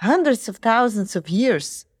hundreds of thousands of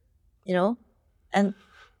years, and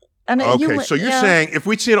okay, so you're saying if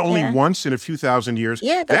we see it only once in a few thousand years,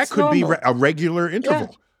 that could be a regular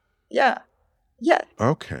interval. Yeah.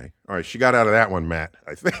 Okay. All right. She got out of that one, Matt,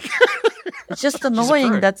 I think. It's just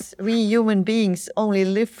annoying that we human beings only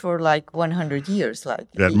live for like 100 years, like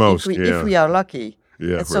at most, if we are lucky.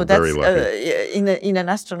 Yeah, and so we're that's very lucky. In an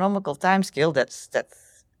astronomical time scale, that's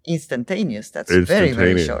instantaneous. That's very,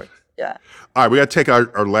 very short. Yeah. All right, we got to take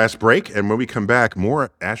our last break, and when we come back, more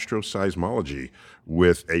astroseismology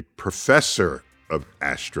with a professor of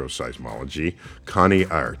astroseismology, Connie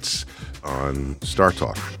Aerts, on Star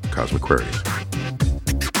Talk, Cosmic Queries.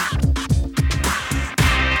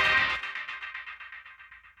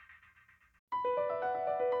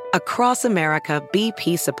 Across America,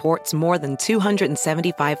 BP supports more than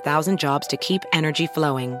 275,000 jobs to keep energy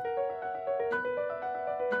flowing.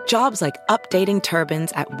 Jobs like updating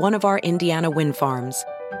turbines at one of our Indiana wind farms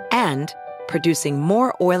and producing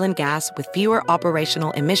more oil and gas with fewer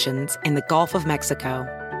operational emissions in the Gulf of Mexico.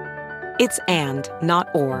 It's and, not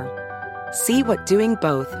or. See what doing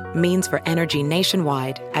both means for energy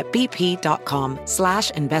nationwide at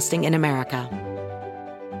bp.com/investing in America.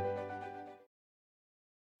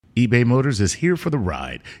 eBay Motors is here for the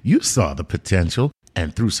ride. You saw the potential,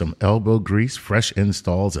 and through some elbow grease, fresh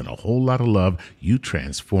installs, and a whole lot of love, you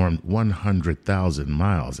transformed 100,000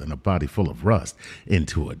 miles and a body full of rust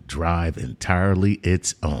into a drive entirely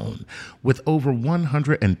its own. With over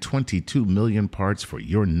 122 million parts for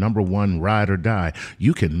your number one ride or die,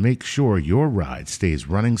 you can make sure your ride stays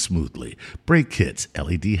running smoothly. Brake kits,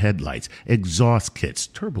 LED headlights, exhaust kits,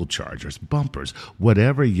 turbochargers, bumpers,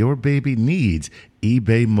 whatever your baby needs,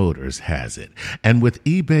 eBay Motors has it. And with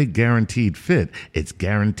eBay Guaranteed Fit, it's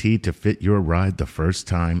guaranteed to fit your ride the first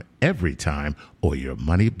time, every time, or your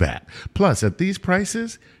money back. Plus, at these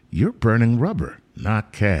prices, you're burning rubber,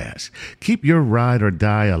 not cash. Keep your ride or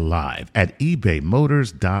die alive at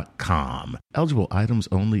ebaymotors.com. Eligible items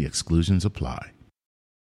only. Exclusions apply.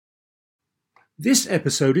 This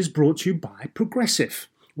episode is brought to you by Progressive,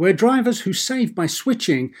 where drivers who save by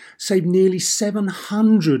switching save nearly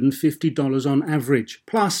 $750 on average.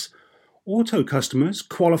 Plus, auto customers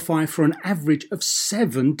qualify for an average of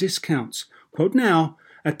 7 discounts. Quote now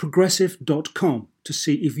at progressive.com to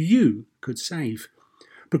see if you could save.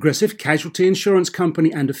 Progressive Casualty Insurance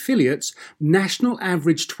Company and affiliates, national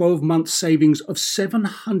average 12-month savings of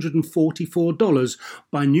 $744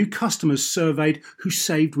 by new customers surveyed who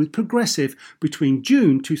saved with Progressive between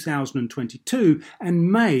June 2022 and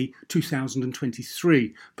May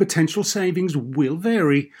 2023. Potential savings will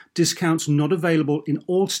vary. Discounts not available in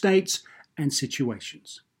all states and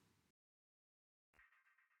situations.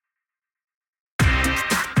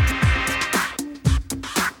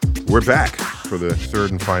 We're back for the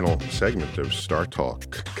third and final segment of Star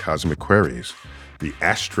Talk Cosmic Queries, the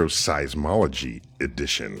Astroseismology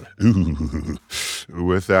edition. Ooh.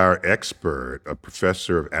 With our expert, a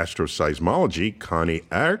professor of astroseismology, Connie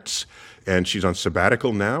Aerts, and she's on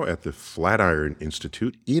sabbatical now at the Flatiron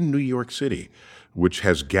Institute in New York City, which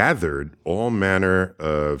has gathered all manner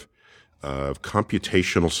of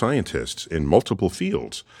computational scientists in multiple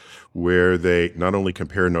fields, where they not only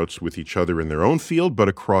compare notes with each other in their own field, but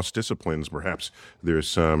across disciplines. Perhaps there's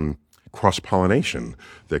some cross-pollination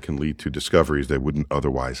that can lead to discoveries that wouldn't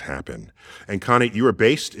otherwise happen. And Connie, you are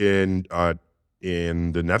based in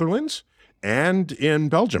the Netherlands and in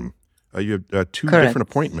Belgium. You have two Correct. different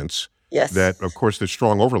appointments. Yes. That, of course, there's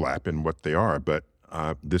strong overlap in what they are, but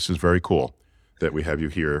this is very cool that we have you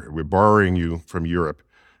here. We're borrowing you from Europe,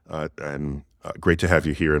 and great to have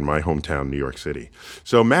you here in my hometown, New York City.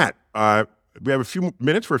 So, Matt, we have a few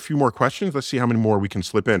minutes for a few more questions. Let's see how many more we can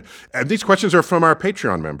slip in. And these questions are from our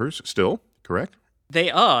Patreon members still, correct?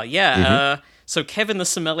 They are, yeah. Mm-hmm. So Kevin the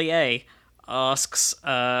Sommelier asks,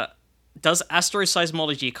 does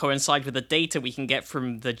astroseismology coincide with the data we can get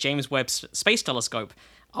from the James Webb Space Telescope?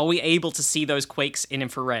 Are we able to see those quakes in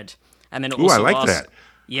infrared? And then also I like that.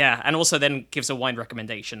 Yeah, and also then gives a wine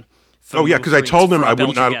recommendation. Because I told him I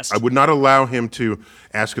would not allow him to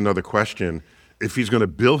ask another question. If he's going to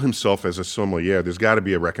bill himself as a sommelier, there's got to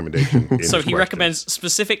be a recommendation. In so he recommends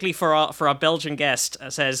specifically for our Belgian guest,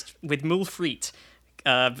 says with Moule Frites,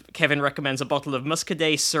 Kevin recommends a bottle of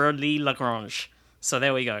Muscadet sur Lee Lagrange. So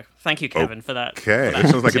there we go. Thank you, Kevin, for that. Okay, that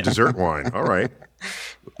sounds like a dessert wine. All right.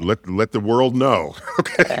 let the world know.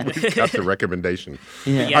 Okay, we got the recommendation.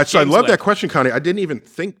 Yeah. So I love that question, Connie. I didn't even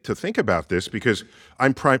think about this because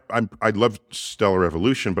I love stellar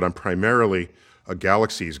evolution, but I'm primarily a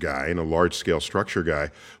galaxies guy and a large scale structure guy,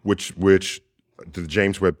 which the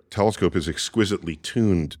James Webb Telescope is exquisitely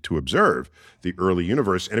tuned to observe the early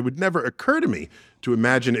universe, and it would never occur to me to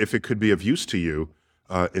imagine if it could be of use to you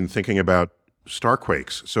in thinking about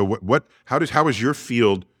starquakes. So how has your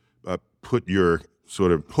field put your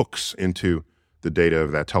sort of hooks into the data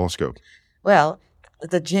of that telescope? Well,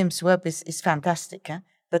 the James Webb is fantastic,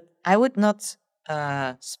 but I would not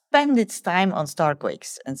spend its time on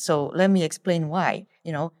starquakes. And so let me explain why.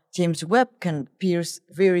 James Webb can pierce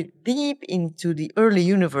very deep into the early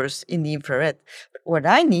universe in the infrared. But what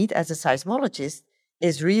I need as a seismologist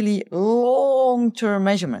is really long-term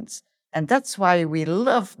measurements. And that's why we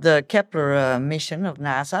love the Kepler mission of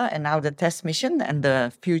NASA and now the TESS mission and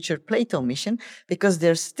the future Plato mission, because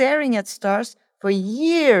they're staring at stars for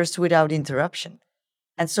years without interruption.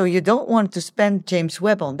 And so you don't want to spend James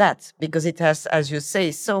Webb on that because it has, as you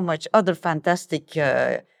say, so much other fantastic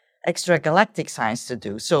extragalactic science to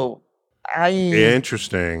do. So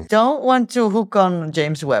Interesting. Don't want to hook on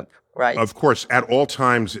James Webb, right? Of course, at all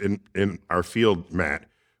times in our field, Matt,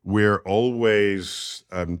 we're always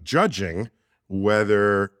judging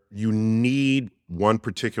whether you need one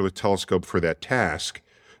particular telescope for that task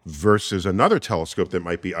versus another telescope that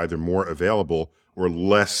might be either more available or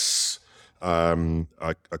less a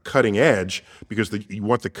cutting edge, because you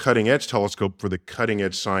want the cutting edge telescope for the cutting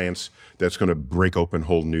edge science that's going to break open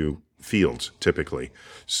whole new fields, typically.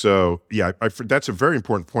 So yeah, that's a very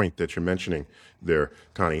important point that you're mentioning there,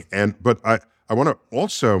 Connie. But I want to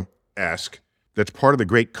also ask, that's part of the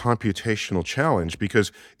great computational challenge,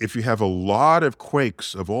 because if you have a lot of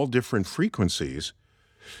quakes of all different frequencies,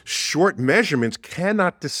 short measurements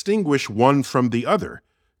cannot distinguish one from the other.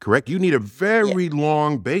 Correct? You need a very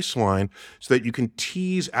long baseline so that you can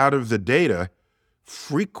tease out of the data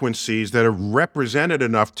frequencies that are represented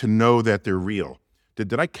enough to know that they're real.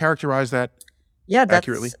 Did I characterize that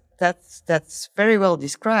accurately? That's very well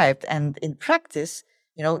described. And in practice,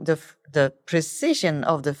 the precision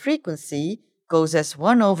of the frequency goes as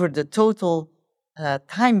 1 over the total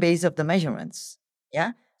time base of the measurements.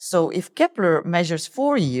 Yeah. So if Kepler measures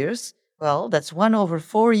 4 years, well, that's 1 over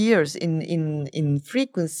 4 years in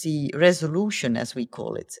frequency resolution, as we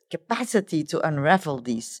call it, capacity to unravel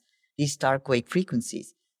these starquake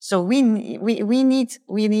frequencies. So we need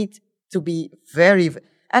to be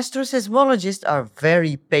astroseismologists are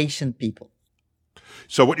very patient people.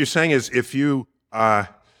 So what you're saying is, so I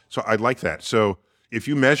like that. So if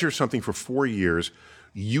you measure something for 4 years,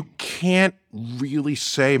 you can't really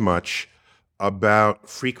say much about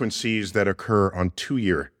frequencies that occur on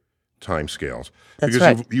 2-year timescales, because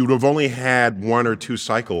right. you would have only had 1 or 2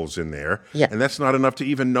 cycles in there, and that's not enough to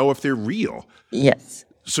even know if they're real. Yes.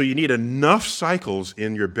 So you need enough cycles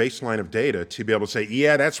in your baseline of data to be able to say,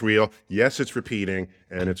 yeah, that's real, yes, it's repeating,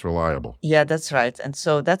 and it's reliable. Yeah, that's right. And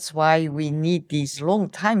so that's why we need these long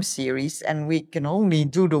time series, and we can only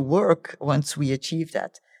do the work once we achieve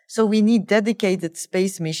that. So we need dedicated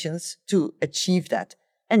space missions to achieve that.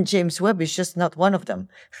 And James Webb is just not one of them.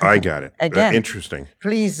 I got it. Again, interesting.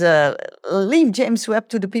 Please leave James Webb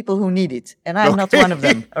to the people who need it. And I'm not one of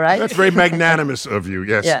them, all right? That's very magnanimous of you,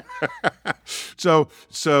 yes. Yeah. So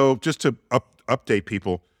just to update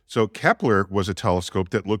people, so Kepler was a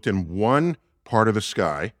telescope that looked in one part of the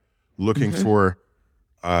sky, looking for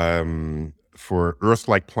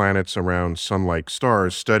Earth-like planets around sun-like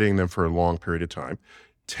stars, studying them for a long period of time.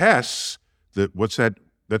 TESS, what's that?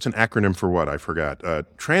 That's an acronym for what? I forgot.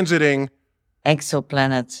 Transiting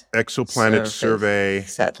Exoplanet Survey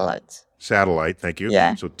Satellite, thank you.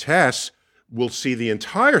 Yeah. So TESS will see the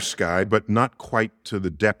entire sky, but not quite to the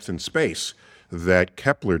depth in space that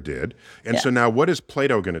Kepler did. And so now what is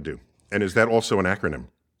Plato going to do? And is that also an acronym?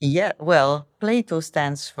 Yeah, well, Plato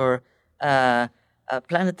stands for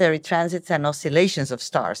planetary transits and oscillations of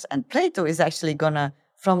stars. And Plato is actually going to,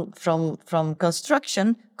 from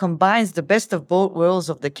construction, combines the best of both worlds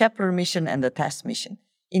of the Kepler mission and the TESS mission,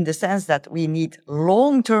 in the sense that we need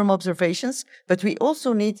long-term observations, but we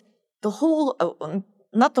also need the whole,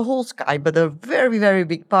 not the whole sky, but a very, very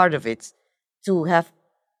big part of it, to have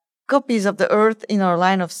copies of the Earth in our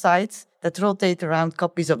line of sight that rotate around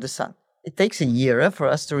copies of the Sun. It takes a year for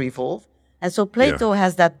us to revolve. And so Plato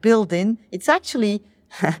has that built in. It's actually,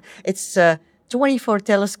 it's 24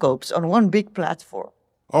 telescopes on one big platform.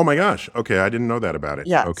 Oh my gosh! Okay, I didn't know that about it.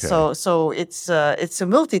 Yeah. Okay. So it's a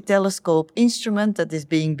multi-telescope instrument that is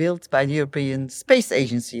being built by the European Space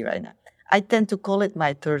Agency right now. I tend to call it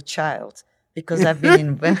my third child, because I've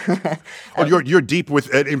been in. You're deep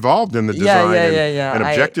involved in the design and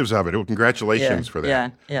objectives of it. Well, congratulations for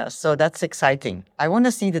that. Yeah. So that's exciting. I want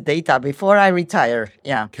to see the data before I retire.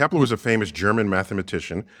 Yeah. Kepler was a famous German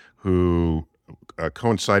mathematician who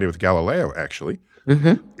coincided with Galileo, actually,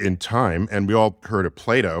 in time, and we all heard of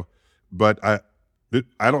Plato, but I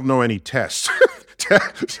don't know any tests.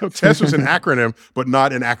 So TESS was an acronym, but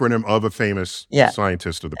not an acronym of a famous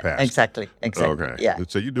scientist of the past. Exactly. Okay. Yeah.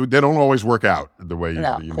 So they don't always work out the way you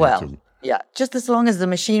need to. Yeah, just as long as the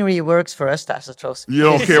machinery works for us, Tacitus. You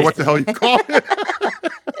don't care what the hell you call it.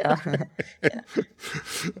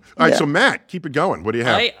 All right, so Matt, keep it going. What do you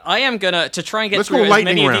have? I am going to try and get through as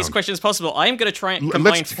many of these questions as possible. I am going to try and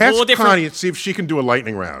combine Let's test 4 different... Connie and see if she can do a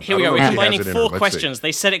lightning round. Here we go. We're combining 4 questions.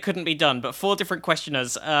 They said it couldn't be done, but 4 different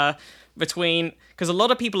questioners because a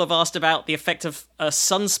lot of people have asked about the effect of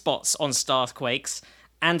sunspots on starquakes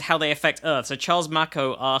and how they affect Earth. So Charles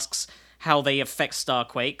Mako asks how they affect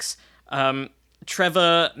starquakes.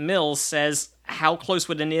 Trevor Mills says, how close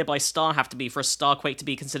would a nearby star have to be for a starquake to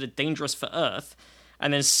be considered dangerous for Earth?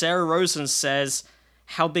 And then Sarah Rosen says,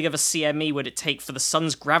 how big of a CME would it take for the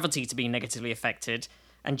sun's gravity to be negatively affected?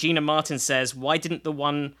 And Gina Martin says, why didn't the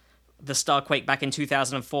starquake back in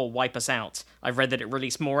 2004 wipe us out? I've read that it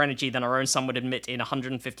released more energy than our own sun would admit in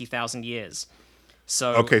 150,000 years.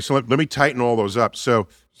 So okay, so let me tighten all those up. So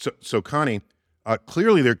Connie,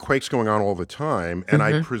 clearly there are quakes going on all the time, and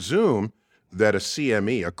I presume that a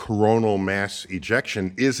CME, a coronal mass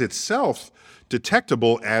ejection, is itself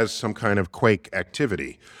detectable as some kind of quake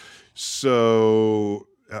activity. So,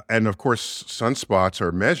 and of course, sunspots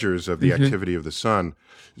are measures of the activity of the sun.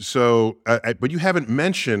 So, but you haven't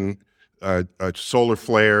mentioned solar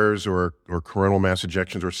flares or coronal mass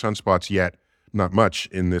ejections or sunspots yet, not much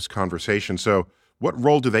in this conversation. So what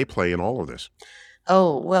role do they play in all of this?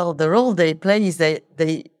 Oh, well, the role they play is they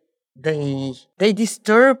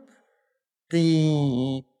disturb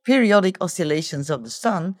the periodic oscillations of the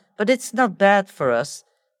sun, but it's not bad for us.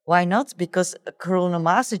 Why not? Because a coronal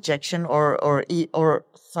mass ejection or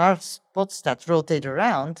star spots that rotate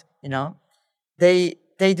around, they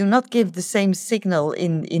do not give the same signal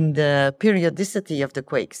in the periodicity of the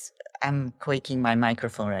quakes. I'm quaking my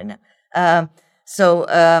microphone right now.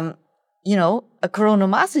 A coronal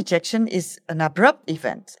mass ejection is an abrupt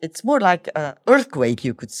event. It's more like an earthquake,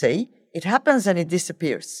 you could say. It happens and it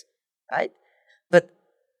disappears, right? But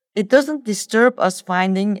it doesn't disturb us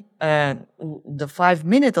finding the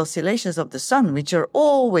 5-minute oscillations of the sun, which are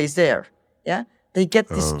always there. Yeah, they get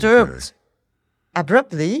disturbed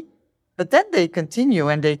abruptly, but then they continue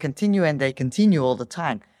and they continue and they continue all the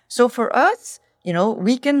time. So for us,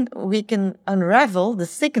 we can unravel the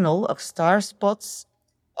signal of star spots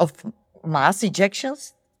of mass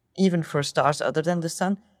ejections, even for stars other than the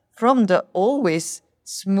sun, from the always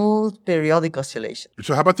smooth periodic oscillation.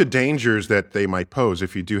 So how about the dangers that they might pose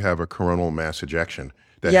if you do have a coronal mass ejection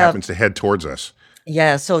that happens to head towards us?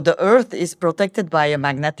 Yeah, so the Earth is protected by a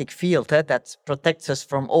magnetic field that protects us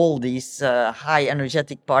from all these high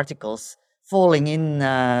energetic particles falling in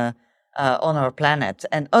on our planet.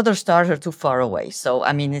 And other stars are too far away. So,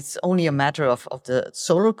 it's only a matter of the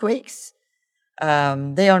solar quakes.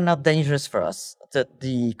 They are not dangerous for us.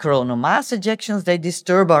 The coronal mass ejections, they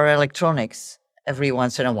disturb our electronics every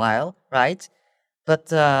once in a while, right? But,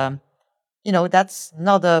 that's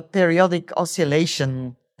not a periodic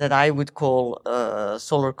oscillation that I would call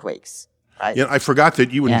solar quakes, right? I forgot that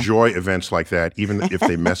you enjoy events like that, even if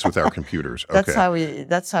they mess with our computers. Okay.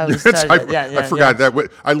 That's how we started. I forgot that.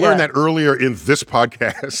 I learned that earlier in this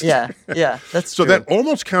podcast. That's so true. that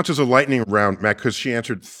almost counts as a lightning round, Matt, because she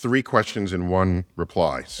answered 3 questions in one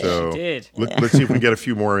reply. So she did. Let's see if we can get a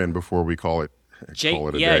few more in before we call it a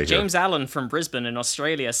day. James Allen from Brisbane in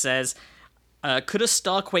Australia says, could a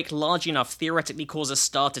starquake large enough theoretically cause a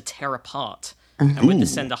star to tear apart? And would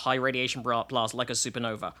this send a high radiation blast like a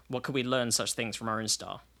supernova? What could we learn such things from our own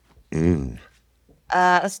star? A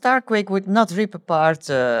starquake would not rip apart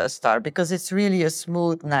a star because it's really a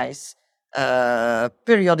smooth, nice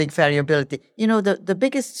periodic variability. The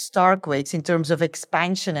biggest starquakes in terms of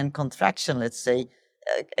expansion and contraction, let's say,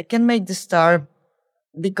 can make the star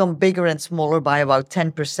become bigger and smaller by about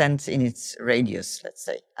 10% in its radius, let's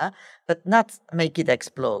say, but not make it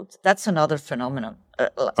explode. That's another phenomenon.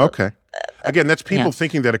 Okay. Again, that's people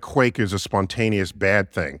thinking that a quake is a spontaneous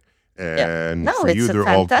bad thing. And no, for it's you, a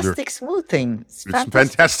fantastic smooth thing. It's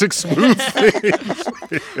fantastic smooth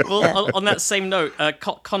thing. Well, on that same note,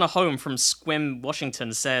 Connor Home from Sequim,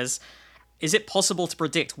 Washington says, is it possible to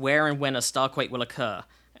predict where and when a starquake will occur?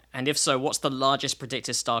 And if so, what's the largest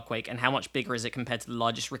predicted starquake, and how much bigger is it compared to the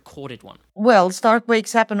largest recorded one? Well,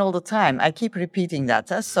 starquakes happen all the time. I keep repeating that.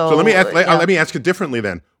 So let me ask it differently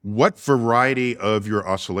then. What variety of your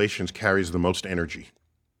oscillations carries the most energy?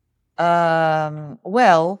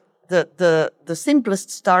 Well, the simplest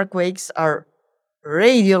starquakes are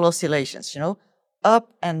radial oscillations,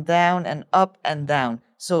 up and down and up and down.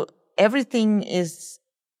 So everything is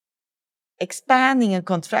expanding and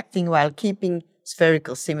contracting while keeping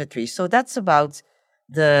spherical symmetry. So that's about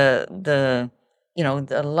the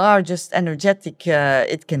largest energetic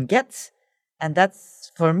it can get. And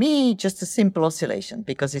that's, for me, just a simple oscillation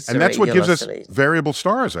because it's a radial oscillation. And that's what gives us variable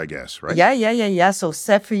stars, I guess, right? Yeah. So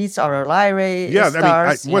Cepheids are Lyrae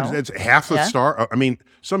stars. It's half the star. I mean,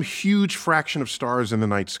 some huge fraction of stars in the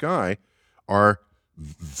night sky are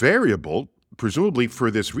variable, presumably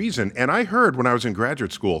for this reason. And I heard when I was in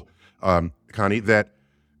graduate school, Connie, that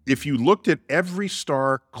if you looked at every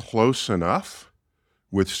star close enough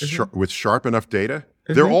with sharp enough data,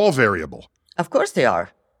 they're all variable. Of course they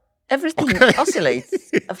are. Everything oscillates,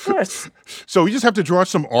 of course. So we just have to draw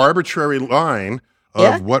some arbitrary line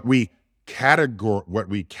of what we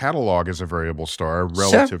catalog as a variable star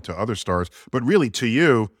relative to other stars. But really, to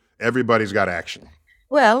you, everybody's got action.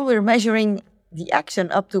 Well, we're measuring the action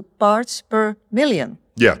up to parts per million.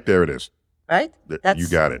 Yeah, there it is. Right? You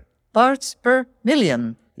got it. Parts per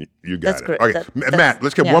million. You got it. Okay, Matt,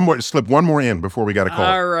 let's get slip one more in before we got to call.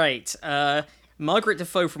 All right. Margaret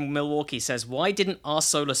Defoe from Milwaukee says, why didn't our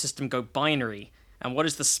solar system go binary? And what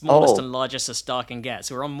is the smallest and largest a star can get?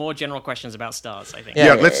 So we're on more general questions about stars, I think.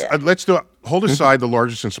 Let's do it. Hold aside the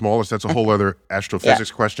largest and smallest. That's a whole other astrophysics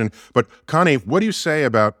question. But Connie, what do you say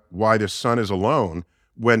about why the sun is alone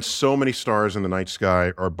when so many stars in the night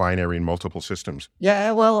sky are binary in multiple systems?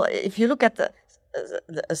 Yeah, well, if you look at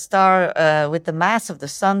a star with the mass of the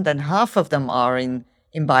sun, then half of them are in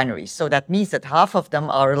binary. So that means that half of them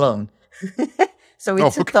are alone. So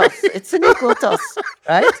it's a toss. It's an equal toss,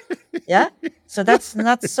 right? Yeah. So that's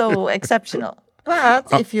not so exceptional. But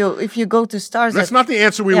if you go to stars, that's not the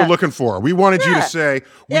answer we were looking for. We wanted you to say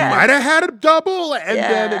we might have had a double and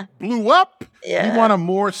then it blew up. Yeah. We want a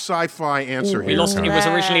more sci-fi answer here. It was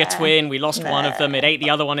originally a twin. We lost one of them. It ate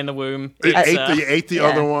the other one in the womb. It ate the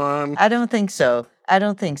other one. I don't think so.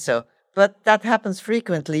 But that happens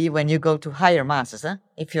frequently when you go to higher masses.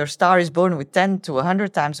 If your star is born with 10 to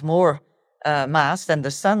 100 times more mass than the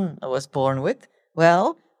sun was born with,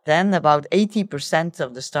 well, then about 80%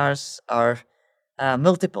 of the stars are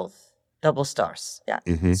multiple, double stars. Yeah.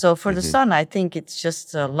 So for the sun, I think it's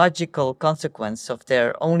just a logical consequence of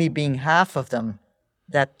there only being half of them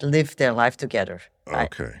that live their life together. Right?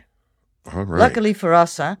 Okay. All right. Luckily for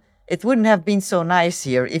us, it wouldn't have been so nice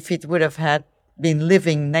here if it would have been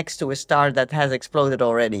living next to a star that has exploded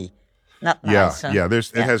already. Not nice.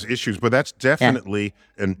 It has issues, but that's definitely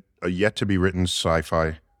a yet to be written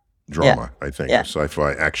sci-fi drama, I think, a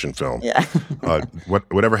sci-fi action film. Yeah.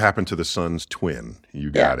 Whatever happened to the sun's twin?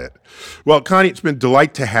 You got it. Well, Connie, it's been a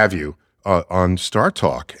delight to have you on Star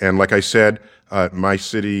Talk. And like I said, my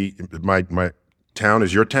town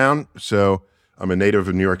is your town. So I'm a native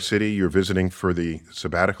of New York City. You're visiting for the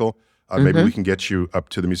sabbatical. Maybe we can get you up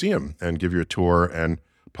to the museum and give you a tour and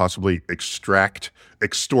possibly extort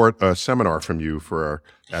a seminar from you for our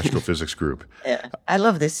astrophysics group. Yeah, I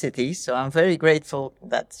love this city, so I'm very grateful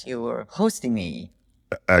that you were hosting me.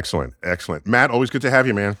 Excellent. Matt, always good to have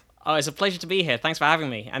you, man. Oh, it's a pleasure to be here. Thanks for having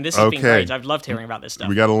me. And this has been great. I've loved hearing about this stuff.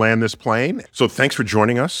 We got to land this plane. So thanks for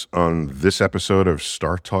joining us on this episode of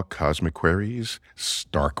Star Talk Cosmic Queries,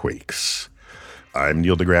 Starquakes. I'm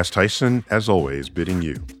Neil deGrasse Tyson, as always, bidding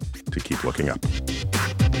you to keep looking up.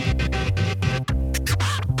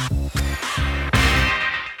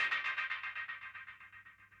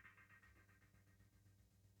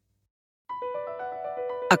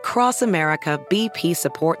 Across America, BP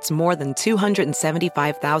supports more than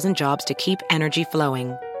 275,000 jobs to keep energy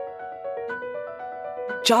flowing.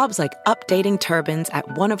 Jobs like updating turbines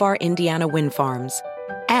at one of our Indiana wind farms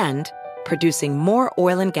and producing more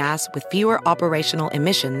oil and gas with fewer operational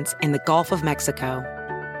emissions in the Gulf of Mexico.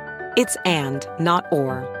 It's and, not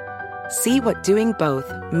or. See what doing both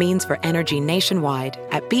means for energy nationwide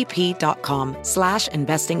at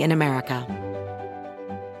bp.com/investing in America.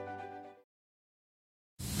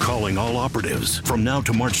 Calling all operatives. From now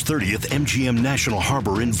to March 30th, MGM National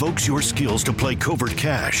Harbor invokes your skills to play Covert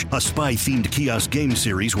Cash, a spy-themed kiosk game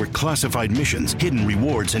series where classified missions, hidden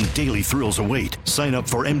rewards, and daily thrills await. Sign up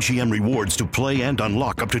for MGM Rewards to play and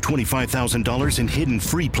unlock up to $25,000 in hidden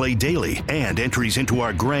free play daily and entries into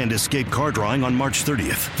our Grand Escape car drawing on March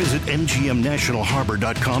 30th. Visit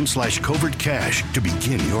mgmnationalharbor.com/covertcash to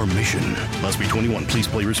begin your mission. Must be 21. Please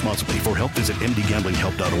play responsibly. For help, visit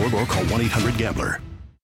mdgamblinghelp.org or call 1-800-GAMBLER.